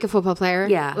 Like a football player.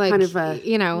 Yeah. Like, kind of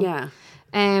you know. Yeah.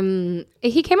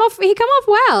 He came off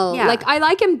well. Yeah. Like, I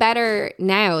like him better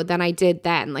now than I did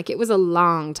then. Like, it was a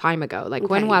long time about. Like,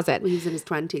 when was it? Well, he was in his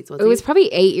 20s, It was probably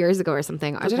 8 years ago or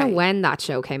something. I don't know when that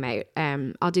show came out.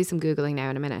 I'll do some Googling now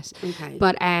in a minute. Okay.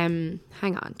 But hang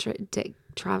on.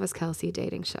 Travis Kelce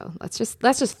dating show. Let's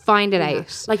just find it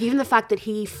out. Like, even the fact that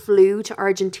he flew to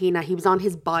Argentina, he was on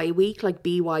his bye week, like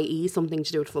BYE, something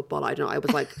to do with football. I don't know. I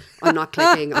was like, I'm not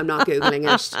clicking. I'm not Googling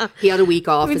it. He had a week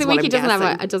off. It's a week he doesn't have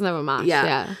a match.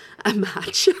 Yeah. A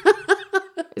match.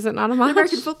 Is it not a match?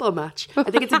 American football match. I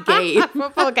think it's a game.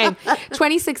 Football game.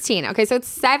 2016. Okay, so it's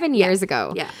 7 years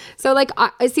ago. Yeah. So, like,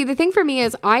 I see, the thing for me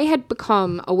is I had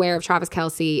become aware of Travis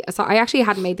Kelce. So I actually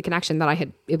hadn't made the connection that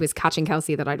it was Catching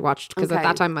Kelce that I'd watched, because at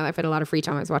that time in my life I had a lot of free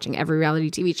time. I was watching every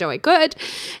reality TV show I could.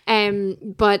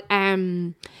 But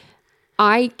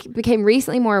I became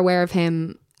recently more aware of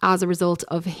him as a result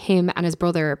of him and his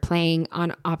brother playing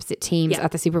on opposite teams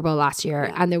at the Super Bowl last year.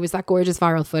 Yeah. And there was that gorgeous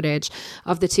viral footage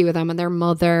of the two of them and their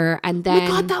mother. And then... Oh my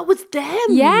God, that was them!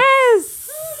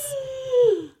 Yes!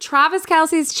 Travis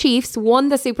Kelce's Chiefs won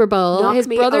the Super Bowl. Knocked his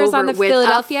brothers on the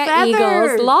Philadelphia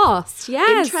Eagles lost.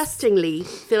 Yes. Interestingly,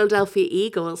 Philadelphia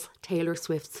Eagles, Taylor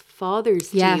Swift's father's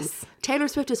team. Yes. Taylor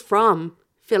Swift is from...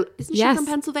 Isn't she from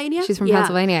Pennsylvania? She's from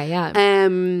Pennsylvania, yeah.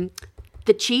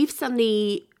 The Chiefs and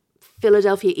the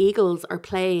Philadelphia Eagles are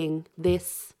playing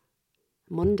this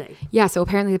Monday. Yeah, so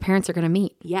apparently the parents are going to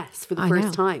meet. Yes, for the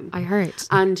first time. I heard.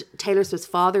 And Taylor Swift's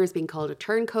father is being called a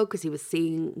turncoat because he was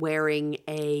seen wearing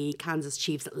a Kansas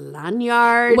Chiefs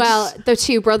lanyard. Well, the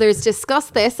two brothers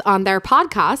discussed this on their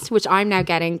podcast, which I'm now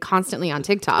getting constantly on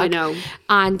TikTok. I know.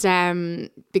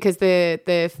 And because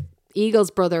the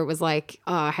Eagles brother was like,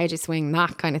 oh, how'd you swing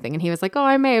that kind of thing? And he was like, oh,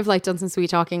 I may have like done some sweet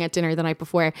talking at dinner the night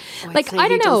before. Like, I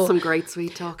don't know. Does some great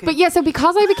sweet talking. But yeah, so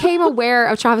because I became aware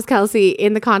of Travis Kelce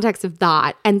in the context of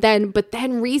that, but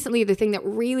then recently the thing that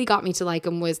really got me to like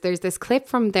him was there's this clip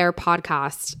from their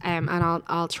podcast, and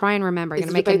I'll try and remember. I'm going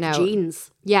to make a note. Jeans.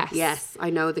 Yes. Yes, I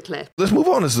know the clip. Let's move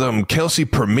on to some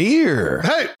Kelce premiere.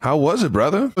 Hey. How was it,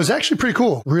 brother? It was actually pretty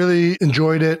cool. Really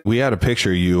enjoyed it. We had a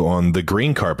picture of you on the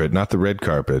green carpet, not the red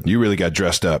carpet. You really got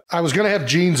dressed up. I was going to have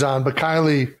jeans on, but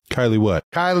Kylie what?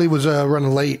 Kylie was running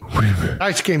late.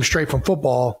 I came straight from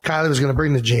football. Kylie was going to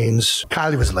bring the jeans.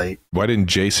 Kylie was late. Why didn't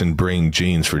Jason bring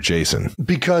jeans for Jason?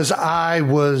 Because I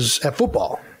was at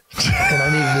football and I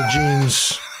needed the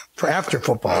jeans for after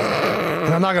football.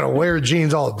 And I'm not going to wear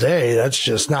jeans all day. That's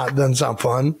just doesn't sound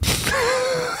fun.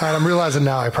 And I'm realizing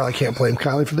now I probably can't blame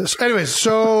Kylie for this. Anyways,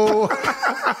 so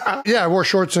yeah, I wore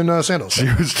shorts and sandals.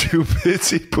 She was too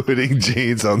busy putting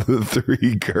jeans on the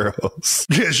three girls.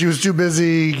 Yeah, she was too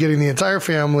busy getting the entire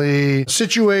family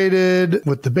situated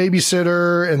with the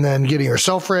babysitter and then getting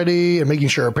herself ready and making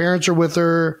sure her parents are with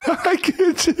her. I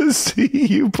can just see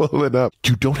you pulling up.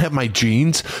 You don't have my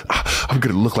jeans? I'm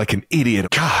going to look like an idiot.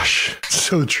 Gosh.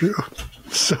 So true.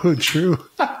 So true.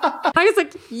 I was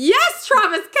like, yes,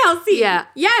 Travis Kelce. Yeah.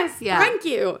 Yes. Yeah. Thank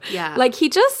you. Yeah. Like, he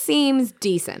just seems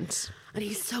decent. And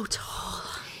he's so tall.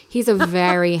 He's a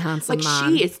very handsome like,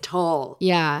 man. she is tall.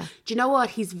 Yeah. Do you know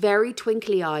what? He's very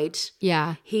twinkly eyed.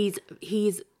 Yeah. He's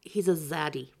a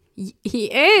zaddy. He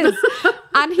is.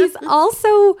 And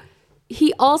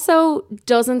he also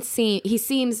doesn't seem, he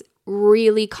seems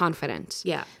really confident.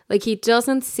 Yeah. Like he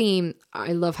doesn't seem,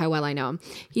 I love how well I know him.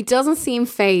 He doesn't seem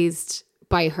fazed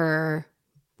by her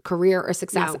career or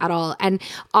success at all. And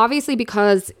obviously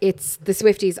because it's the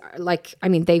Swifties, like, I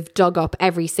mean, they've dug up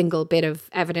every single bit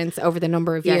of evidence over the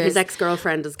number of years. His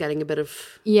ex-girlfriend is getting a bit of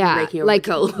raking over the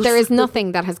coals. There is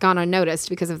nothing that has gone unnoticed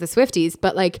because of the Swifties,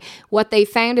 but like what they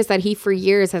found is that he for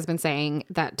years has been saying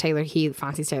that he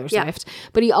fancies Taylor Swift,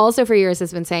 but he also for years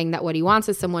has been saying that what he wants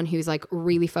is someone who's like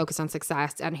really focused on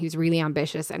success and who's really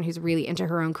ambitious and who's really into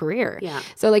her own career. Yeah.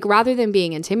 So like rather than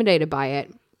being intimidated by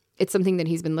it, it's something that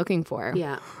he's been looking for.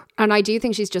 Yeah. And I do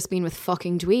think she's just been with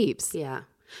fucking dweebs. Yeah.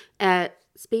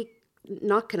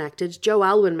 Not connected. Joe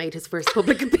Alwyn made his first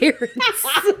public appearance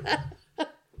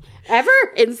ever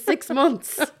in 6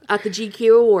 months at the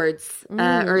GQ Awards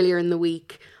earlier in the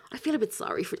week. I feel a bit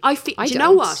sorry for. You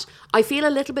know what? I feel a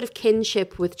little bit of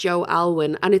kinship with Joe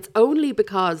Alwyn, and it's only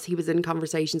because he was in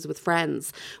conversations with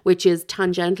friends, which is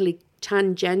tangentially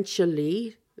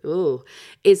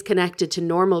is connected to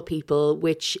normal people,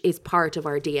 which is part of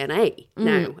our DNA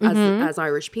now as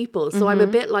Irish people. So I'm a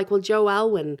bit like, well, Joe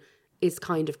Alwyn is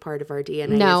kind of part of our DNA.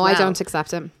 No, as well. I don't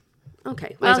accept him.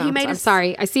 Okay, well, I'm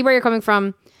sorry. I see where you're coming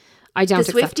from. I don't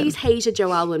accept him. The Swifties hated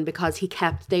Joe Alwyn because he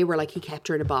kept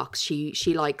her in a box.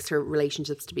 She likes her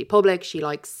relationships to be public. She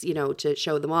likes, to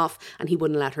show them off, and he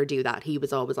wouldn't let her do that. He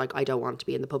was always like, I don't want to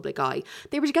be in the public eye.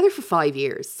 They were together for 5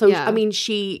 years. So, I mean,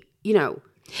 she,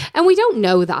 And we don't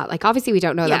know that. Like, obviously we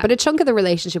don't know that. But a chunk of the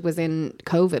relationship was in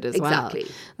COVID as well. Exactly.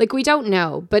 Like, we don't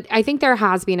know. But I think there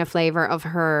has been a flavour of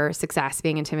her success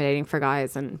being intimidating for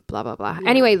guys and blah, blah, blah. Yeah.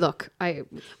 Anyway, look.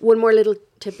 One more little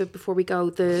tidbit before we go.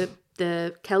 The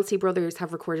Kelsey brothers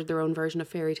have recorded their own version of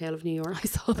Fairy Tale of New York.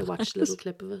 I watched a little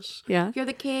clip of it. Yeah. You're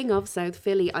the king of South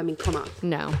Philly. I mean, come on.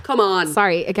 No. Come on.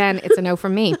 Sorry. Again, it's a no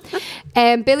from me.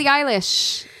 Billie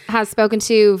Eilish has spoken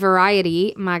to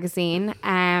Variety magazine.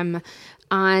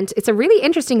 And it's a really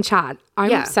interesting chat.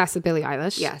 I'm obsessed with Billie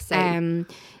Eilish. Yeah, same.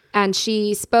 And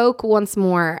she spoke once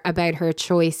more about her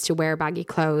choice to wear baggy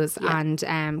clothes and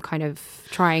kind of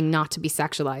trying not to be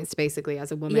sexualized, basically,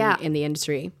 as a woman in the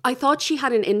industry. I thought she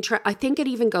had I think it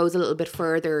even goes a little bit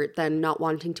further than not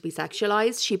wanting to be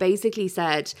sexualized. She basically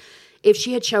said if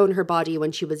she had shown her body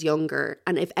when she was younger,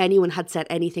 and if anyone had said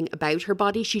anything about her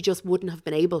body, she just wouldn't have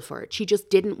been able for it. She just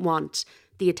didn't want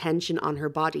the attention on her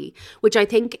body, which I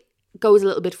think goes a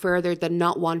little bit further than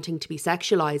not wanting to be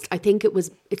sexualized. I think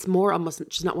it's more almost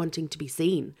just not wanting to be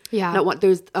seen. Yeah.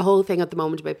 There's a whole thing at the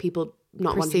moment about people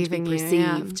not wanting to be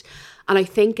perceived. And I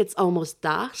think it's almost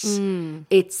that.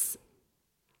 It's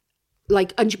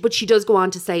like, but she does go on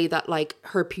to say that like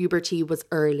her puberty was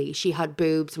early. She had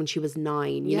boobs when she was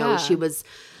 9. You know, she was,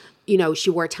 she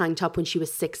wore a tank top when she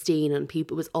was 16, and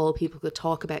it was all people could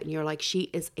talk about. And you're like, she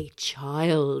is a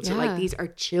child. Yeah. Like, these are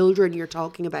children you're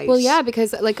talking about. Well, yeah,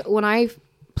 because like when I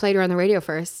played her on the radio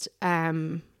first,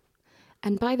 and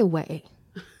by the way,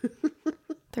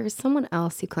 there's someone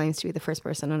else who claims to be the first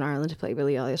person in Ireland to play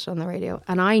Billie Eilish on the radio.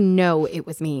 And I know it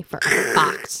was me for a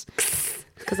fact.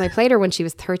 Because I played her when she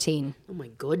was 13. Oh my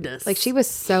goodness. Like, she was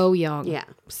so young. Yeah.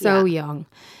 So young.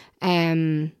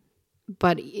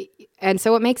 And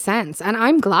so it makes sense. And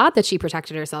I'm glad that she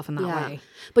protected herself in that way.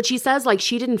 But she says, like,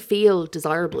 she didn't feel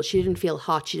desirable. She didn't feel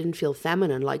hot. She didn't feel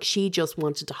feminine. Like, she just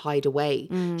wanted to hide away.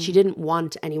 She didn't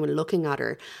want anyone looking at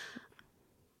her.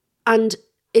 And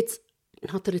it's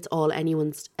not that it's all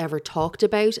anyone's ever talked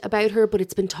about her, but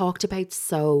it's been talked about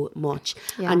so much.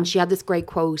 Yeah. And she had this great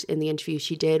quote in the interview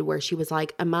she did where she was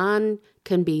like, a man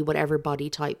can be whatever body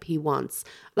type he wants.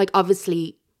 Like,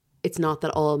 obviously, it's not that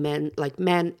all men,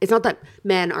 it's not that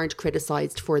men aren't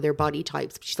criticized for their body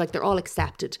types. She's like, they're all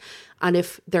accepted. And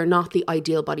if they're not the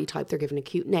ideal body type, they're given a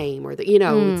cute name, or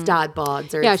it's dad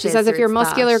bods. Or she says if you're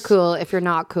muscular, cool. If you're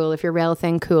not, cool. If you're real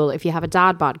thin, cool. If you have a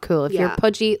dad bod, cool. If you're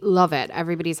pudgy, love it.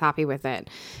 Everybody's happy with it.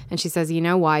 And she says, you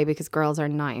know why? Because girls are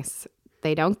nice.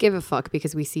 They don't give a fuck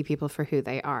because we see people for who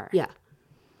they are. Yeah.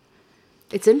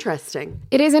 It's interesting.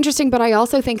 It is interesting, but I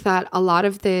also think that a lot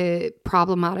of the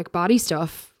problematic body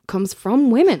stuff comes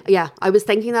from women. Yeah, I was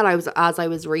thinking that as I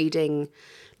was reading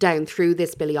down through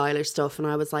this Billie Eilish stuff, and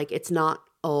I was like, it's not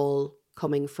all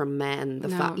coming from men.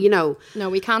 No,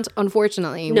 we can't.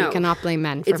 Unfortunately, we cannot blame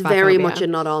men for it's very much a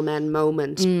not all men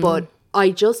moment. But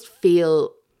I just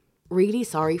feel really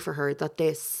sorry for her that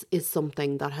this is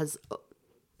something that has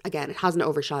again, it hasn't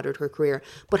overshadowed her career,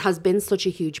 but has been such a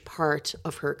huge part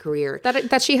of her career.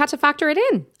 That she had to factor it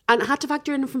in. And had to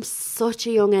factor in from such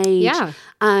a young age. Yeah.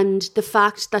 And the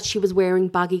fact that she was wearing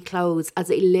baggy clothes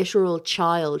as a literal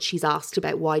child, she's asked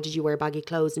about, why did you wear baggy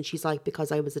clothes? And she's like,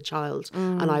 because I was a child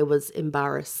and I was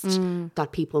embarrassed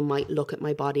that people might look at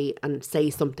my body and say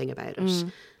something about it.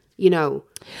 You know.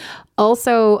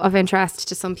 Also of interest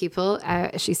to some people,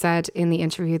 she said in the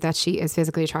interview that she is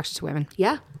physically attracted to women.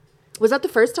 Yeah. Was that the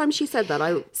first time she said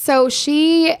that? So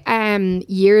she,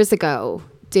 years ago,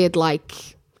 did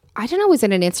like... I don't know, was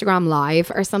it an Instagram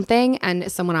live or something? And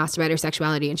someone asked about her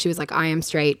sexuality and she was like, I am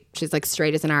straight. She's like,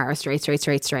 straight as an arrow,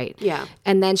 straight. Yeah.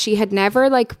 And then she had never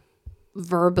like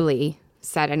verbally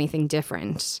said anything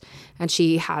different. And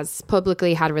she has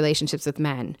publicly had relationships with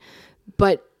men.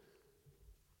 But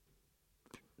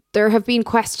there have been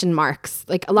question marks.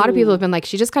 Like a lot of people have been like,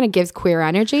 she just kind of gives queer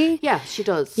energy. Yeah, she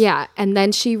does. Yeah. And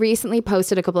then she recently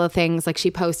posted a couple of things. Like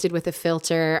she posted with a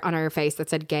filter on her face that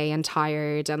said gay and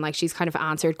tired. And like she's kind of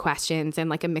answered questions in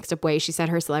like a mixed up way. She said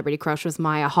her celebrity crush was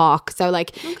Maya Hawke. So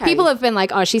like people have been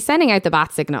like, oh, she's sending out the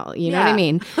bat signal. You know what I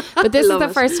mean? But this is the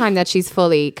first time that she's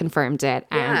fully confirmed it.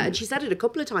 Yeah. And she said it a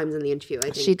couple of times in the interview, I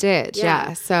think. She did.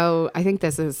 Yeah. So I think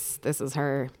this is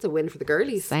her. It's a win for the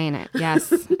girlies. Saying it.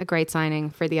 Yes. A great signing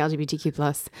for the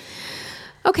LGBTQ+.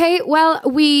 Okay, well,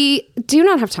 we do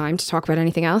not have time to talk about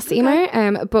anything else,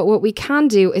 Emer. But what we can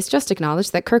do is just acknowledge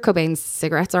that Kurt Cobain's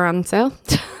cigarettes are on sale.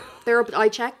 They're up. I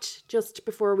checked just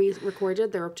before we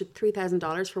recorded. They're up to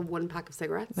 $3,000 for one pack of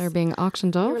cigarettes. They're being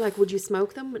auctioned off. They were like, "Would you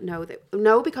smoke them?"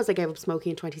 No, because I gave up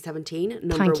smoking in 2017.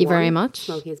 Thank you very much.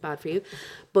 Smoking is bad for you.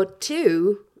 But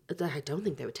 2, I don't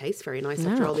think they would taste very nice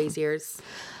after all these years.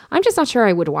 I'm just not sure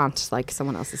I would want like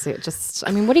someone else's suit. Just,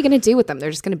 I mean, what are you going to do with them? They're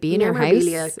just going to be in your house.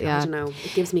 Yeah. I don't know.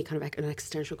 It gives me kind of an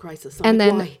existential crisis. And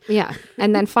then, why? Yeah.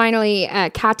 And then finally,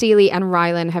 Kat Deely and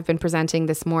Rylan have been presenting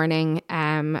this morning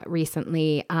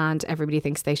recently, and everybody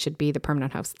thinks they should be the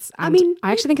permanent hosts. And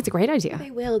I actually think it's a great idea.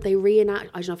 They will. They reenact.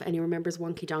 I don't know if anyone remembers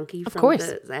Wonky Donkey from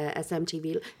the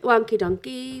SMTV.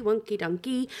 Wonky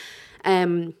Donkey.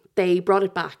 They brought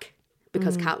it back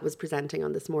because Kat was presenting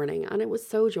on this morning, and it was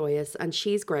so joyous. And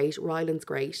she's great. Rylan's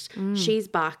great. She's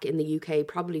back in the UK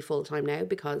probably full time now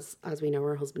because, as we know,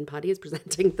 her husband Paddy is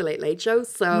presenting the Late Late Show.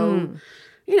 So,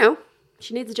 you know,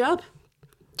 she needs a job.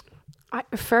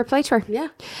 Fair play to her. Yeah.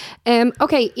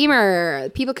 Okay, Emer,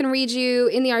 people can read you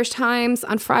in the Irish Times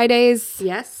on Fridays.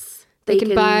 Yes. They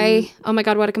can buy. Oh my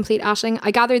God, what a complete ashling!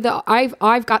 I gathered that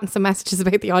I've gotten some messages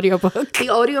about the audiobook. The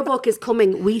audiobook is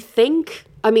coming. We think.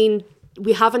 I mean,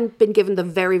 we haven't been given the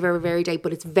very, very, very date,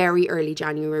 but it's very early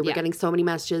January. We're getting so many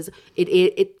messages.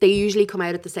 They usually come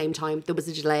out at the same time. There was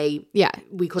a delay. Yeah,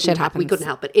 we couldn't help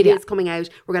it. It is coming out.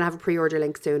 We're gonna have a pre-order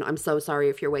link soon. I'm so sorry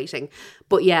if you're waiting,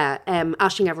 but yeah,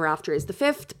 Ashling Ever After is the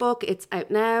 5th book. It's out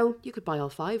now. You could buy all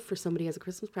 5 for somebody as a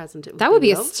Christmas present. That would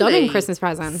be a stunning Christmas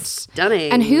present.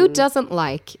 Stunning. And who doesn't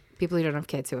like people who don't have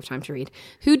kids who have time to read?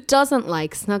 Who doesn't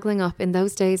like snuggling up in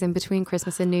those days in between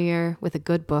Christmas and New Year with a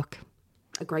good book?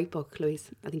 A great book, Louise.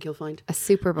 I think you'll find. A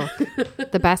super book.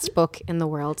 The best book in the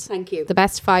world. Thank you. The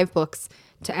best 5 books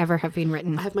to ever have been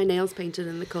written. I have my nails painted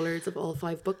in the colours of all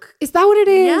 5 books. Is that what it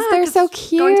is? Yeah, they're so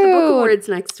cute. Going to the book awards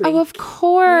next week. Oh, of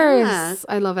course. Yeah.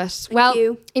 I love it. Thank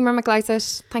you. Emer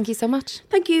McLysett, thank you so much.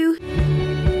 Thank you.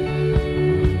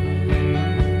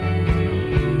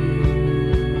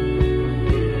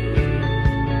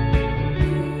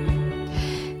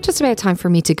 Just about time for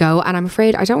me to go, and I'm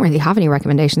afraid I don't really have any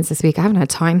recommendations this week. I haven't had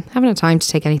time to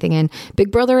take anything in.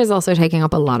 Big Brother is also taking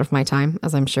up a lot of my time,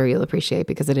 as I'm sure you'll appreciate,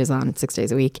 because it is on 6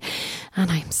 days a week,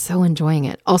 and I'm so enjoying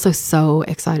it. Also so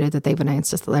excited that they've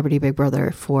announced a Celebrity Big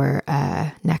Brother for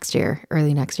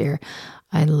early next year.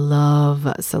 I love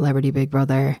Celebrity Big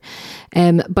Brother.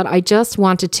 But I just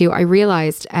wanted to, I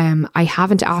realised I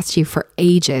haven't asked you for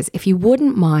ages. If you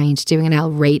wouldn't mind doing an L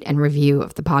rate and review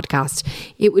of the podcast,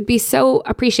 it would be so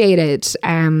appreciated.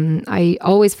 I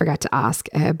always forget to ask,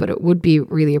 but it would be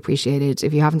really appreciated.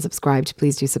 If you haven't subscribed,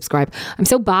 please do subscribe. I'm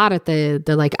so bad at the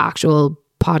like actual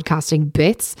podcasting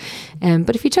bits,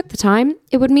 but if you took the time,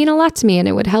 it would mean a lot to me, and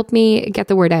it would help me get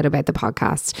the word out about the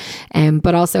podcast.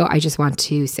 But also, I just want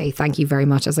to say thank you very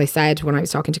much. As I said when I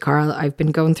was talking to Carl, I've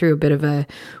been going through a bit of a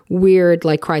weird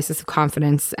like crisis of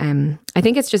confidence. I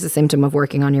think it's just a symptom of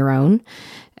working on your own.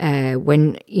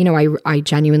 When I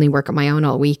genuinely work on my own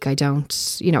all week. I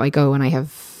don't, I go and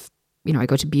I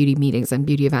go to beauty meetings and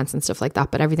beauty events and stuff like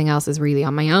that, but everything else is really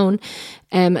on my own.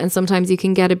 And sometimes you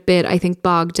can get a bit, I think,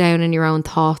 bogged down in your own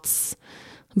thoughts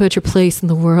about your place in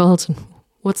the world and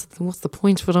what's the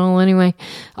point of it all anyway?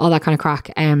 All that kind of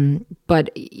crack.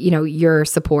 But you know, your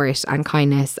support and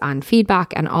kindness and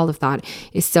feedback and all of that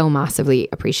is so massively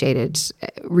appreciated,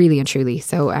 really and truly.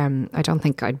 So I don't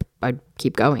think I'd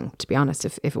keep going, to be honest,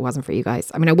 if it wasn't for you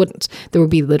guys. I mean, I wouldn't. There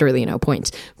would be literally no point.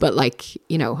 But like,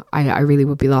 you know, I really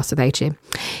would be lost without you.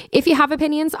 If you have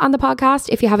opinions on the podcast,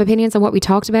 if you have opinions on what we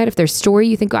talked about, if there's a story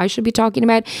you think I should be talking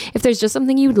about, if there's just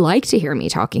something you'd like to hear me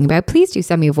talking about, please do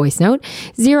send me a voice note.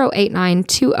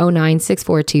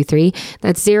 089-209-6423.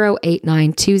 That's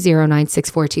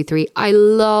 089-209-6423. I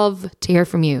love to hear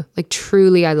from you. Like,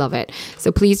 truly, I love it.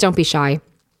 So please don't be shy.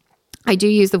 I do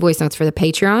use the voice notes for the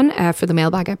Patreon, for the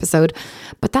mailbag episode,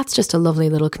 but that's just a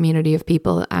lovely little community of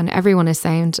people, and everyone is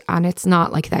sound, and it's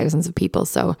not like thousands of people.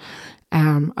 So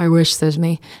I wish, says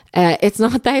me, it's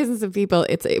not thousands of people,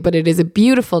 but it is a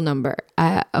beautiful number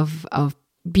of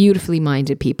beautifully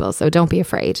minded people. So don't be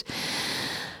afraid.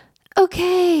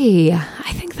 Okay,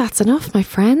 I think that's enough, my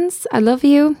friends. I love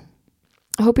you.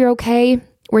 I hope you're okay.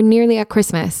 We're nearly at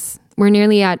Christmas. We're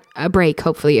nearly at a break,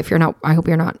 hopefully. If you're not, I hope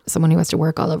you're not someone who has to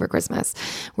work all over Christmas.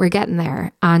 We're getting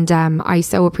there. And I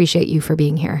so appreciate you for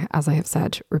being here, as I have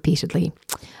said repeatedly.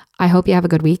 I hope you have a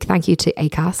good week. Thank you to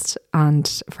Acast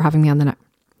and for having me on the net.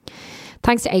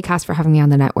 Thanks to Acast for having me on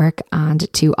the network,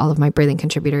 and to all of my brilliant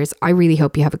contributors. I really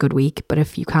hope you have a good week. But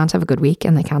if you can't have a good week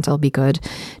and they can't all be good,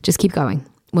 just keep going.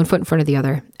 One foot in front of the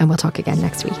other. And we'll talk again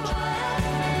next week.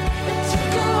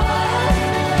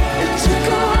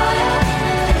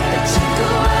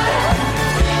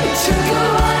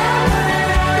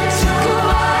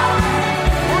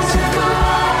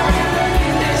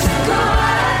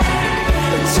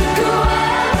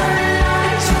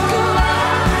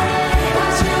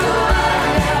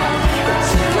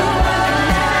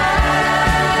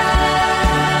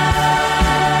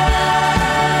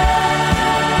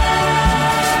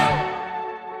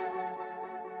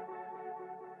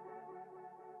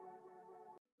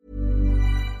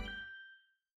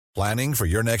 Planning for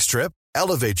your next trip?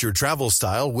 Elevate your travel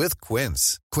style with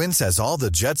Quince. Quince has all the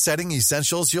jet-setting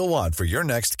essentials you'll want for your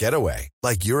next getaway,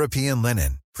 like European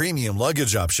linen, premium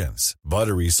luggage options,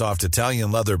 buttery soft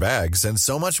Italian leather bags, and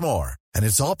so much more. And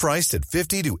it's all priced at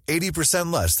 50 to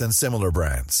 80% less than similar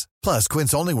brands. Plus,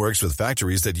 Quince only works with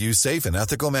factories that use safe and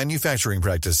ethical manufacturing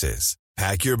practices.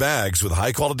 Pack your bags with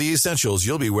high-quality essentials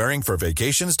you'll be wearing for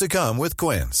vacations to come with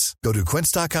Quince. Go to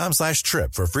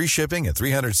quince.com/trip for free shipping and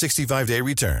 365-day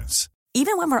returns.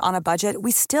 Even when we're on a budget,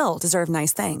 we still deserve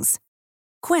nice things.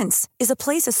 Quince is a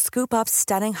place to scoop up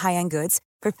stunning high-end goods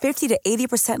for 50 to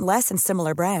 80% less than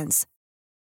similar brands.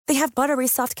 They have buttery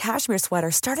soft cashmere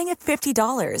sweaters starting at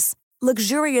 $50,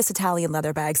 luxurious Italian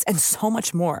leather bags, and so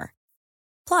much more.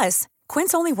 Plus,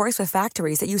 Quince only works with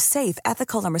factories that use safe,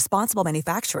 ethical, and responsible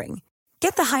manufacturing.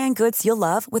 Get the high-end goods you'll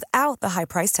love without the high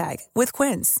price tag with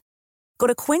Quince. Go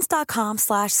to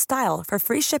quince.com/style for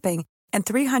free shipping and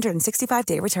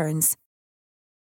 365-day returns.